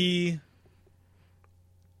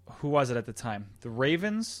 Who was it at the time? The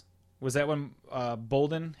Ravens? Was that when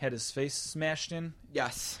Bolden had his face smashed in?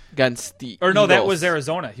 Yes. Against the Or no, that Eagles. was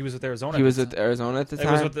Arizona. He was with Arizona. He was with Arizona at the time?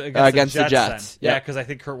 It was with against the Jets. Then. Yeah, because I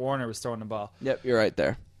think Kurt Warner was throwing the ball. Yep, you're right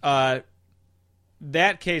there.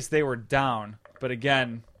 That case, they were down. But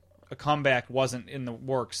again, a comeback wasn't in the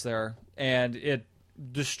works there. And it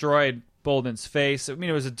destroyed Bolden's face. I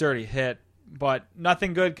mean, it was a dirty hit. But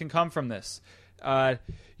nothing good can come from this.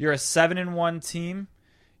 You're a 7-1 team.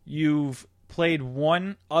 You've played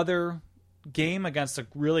one other game against a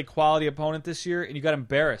really quality opponent this year, and you got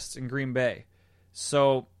embarrassed in Green Bay.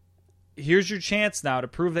 So here's your chance now to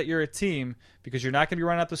prove that you're a team, because you're not going to be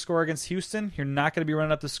running up the score against Houston. You're not going to be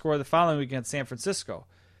running up the score the following week against San Francisco.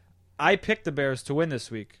 I picked the Bears to win this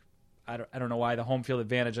week. I don't know why. The home field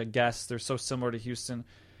advantage, I guess. They're so similar to Houston.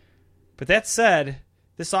 But that said,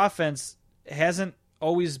 this offense hasn't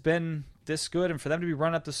always been this good, and for them to be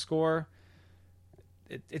running up the score,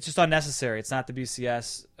 it's just unnecessary. It's not the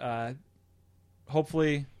BCS.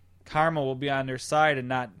 Hopefully, karma will be on their side and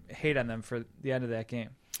not hate on them for the end of that game.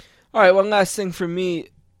 All right, one last thing for me.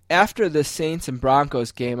 After the Saints and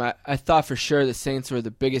Broncos game, I thought for sure the Saints were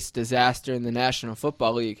the biggest disaster in the National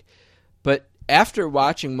Football League. But after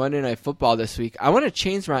watching Monday Night Football this week, I want to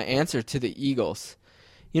change my answer to the Eagles.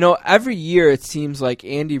 You know, every year it seems like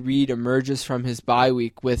Andy Reid emerges from his bye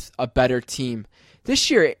week with a better team.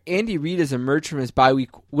 This year, Andy Reid has emerged from his bye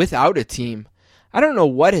week without a team. I don't know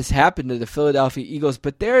what has happened to the Philadelphia Eagles,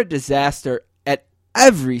 but they're a disaster at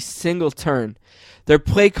every single turn. Their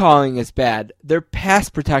play calling is bad. Their pass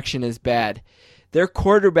protection is bad. Their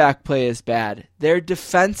quarterback play is bad. Their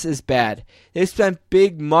defense is bad. They spent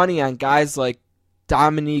big money on guys like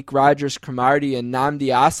Dominique Rodgers-Cromartie and Nnamdi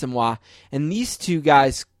Asomugha, and these two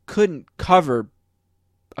guys couldn't cover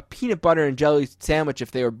a peanut butter and jelly sandwich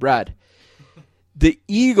if they were bread. The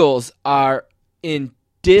Eagles are in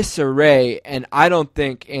disarray, and I don't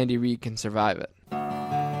think Andy Reid can survive it.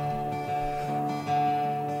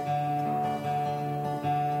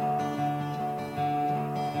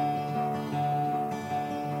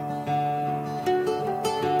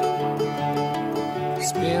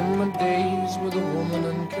 Spend my days with a woman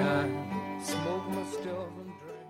unkind.